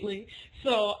lately.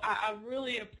 So I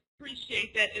really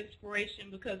appreciate that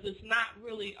inspiration, because it's not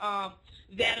really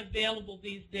that available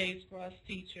these days for us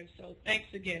teachers. So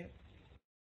thanks again.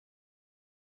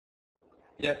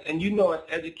 Yes, and you know, as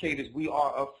educators, we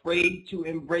are afraid to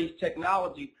embrace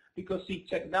technology, because, see,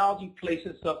 technology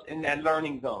places us in that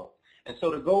learning zone. And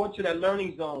so to go into that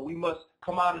learning zone, we must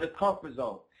come out of the comfort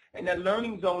zone. And that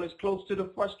learning zone is close to the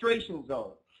frustration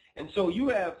zone. And so you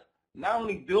have not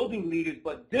only building leaders,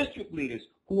 but district leaders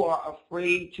who are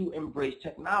afraid to embrace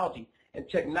technology. And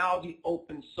technology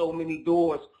opens so many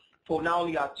doors for not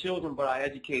only our children, but our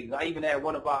educators. I even had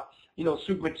one of our,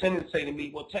 superintendents say to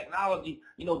me, well, technology,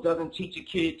 doesn't teach a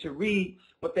kid to read,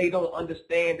 but they don't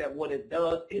understand that what it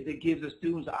does is it gives the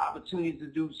students the opportunity to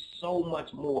do so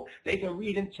much more. They can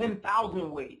read in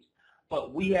 10,000 ways.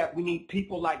 But we need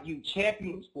people like you,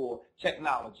 champions for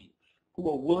technology, who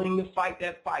are willing to fight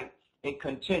that fight and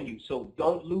continue. So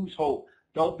don't lose hope.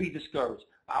 Don't be discouraged.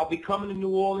 I'll be coming to New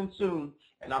Orleans soon,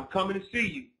 and I'm coming to see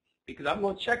you, because I'm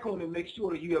going to check on you and make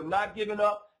sure that you have not given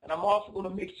up, and I'm also going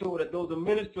to make sure that those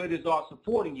administrators are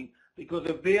supporting you, because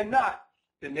if they're not,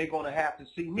 then they're going to have to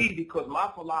see me, because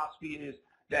my philosophy is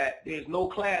that there's no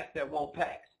class that won't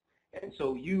pass. And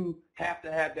so you have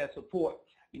to have that support,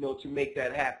 to make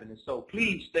that happen. And so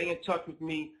please stay in touch with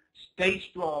me, stay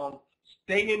strong,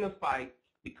 stay in the fight,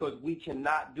 because we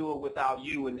cannot do it without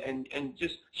you. And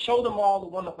just show them all the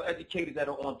wonderful educators that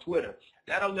are on Twitter.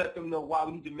 That'll let them know why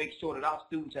we need to make sure that our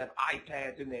students have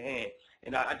iPads in their hand.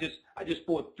 And I just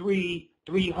bought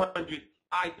 300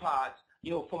 iPods,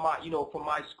 for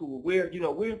my school.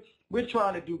 We're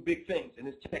trying to do big things, and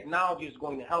this technology is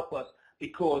going to help us,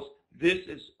 because this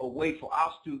is a way for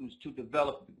our students to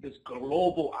develop this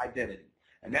global identity,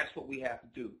 and that's what we have to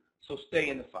do. So stay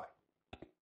in the fight.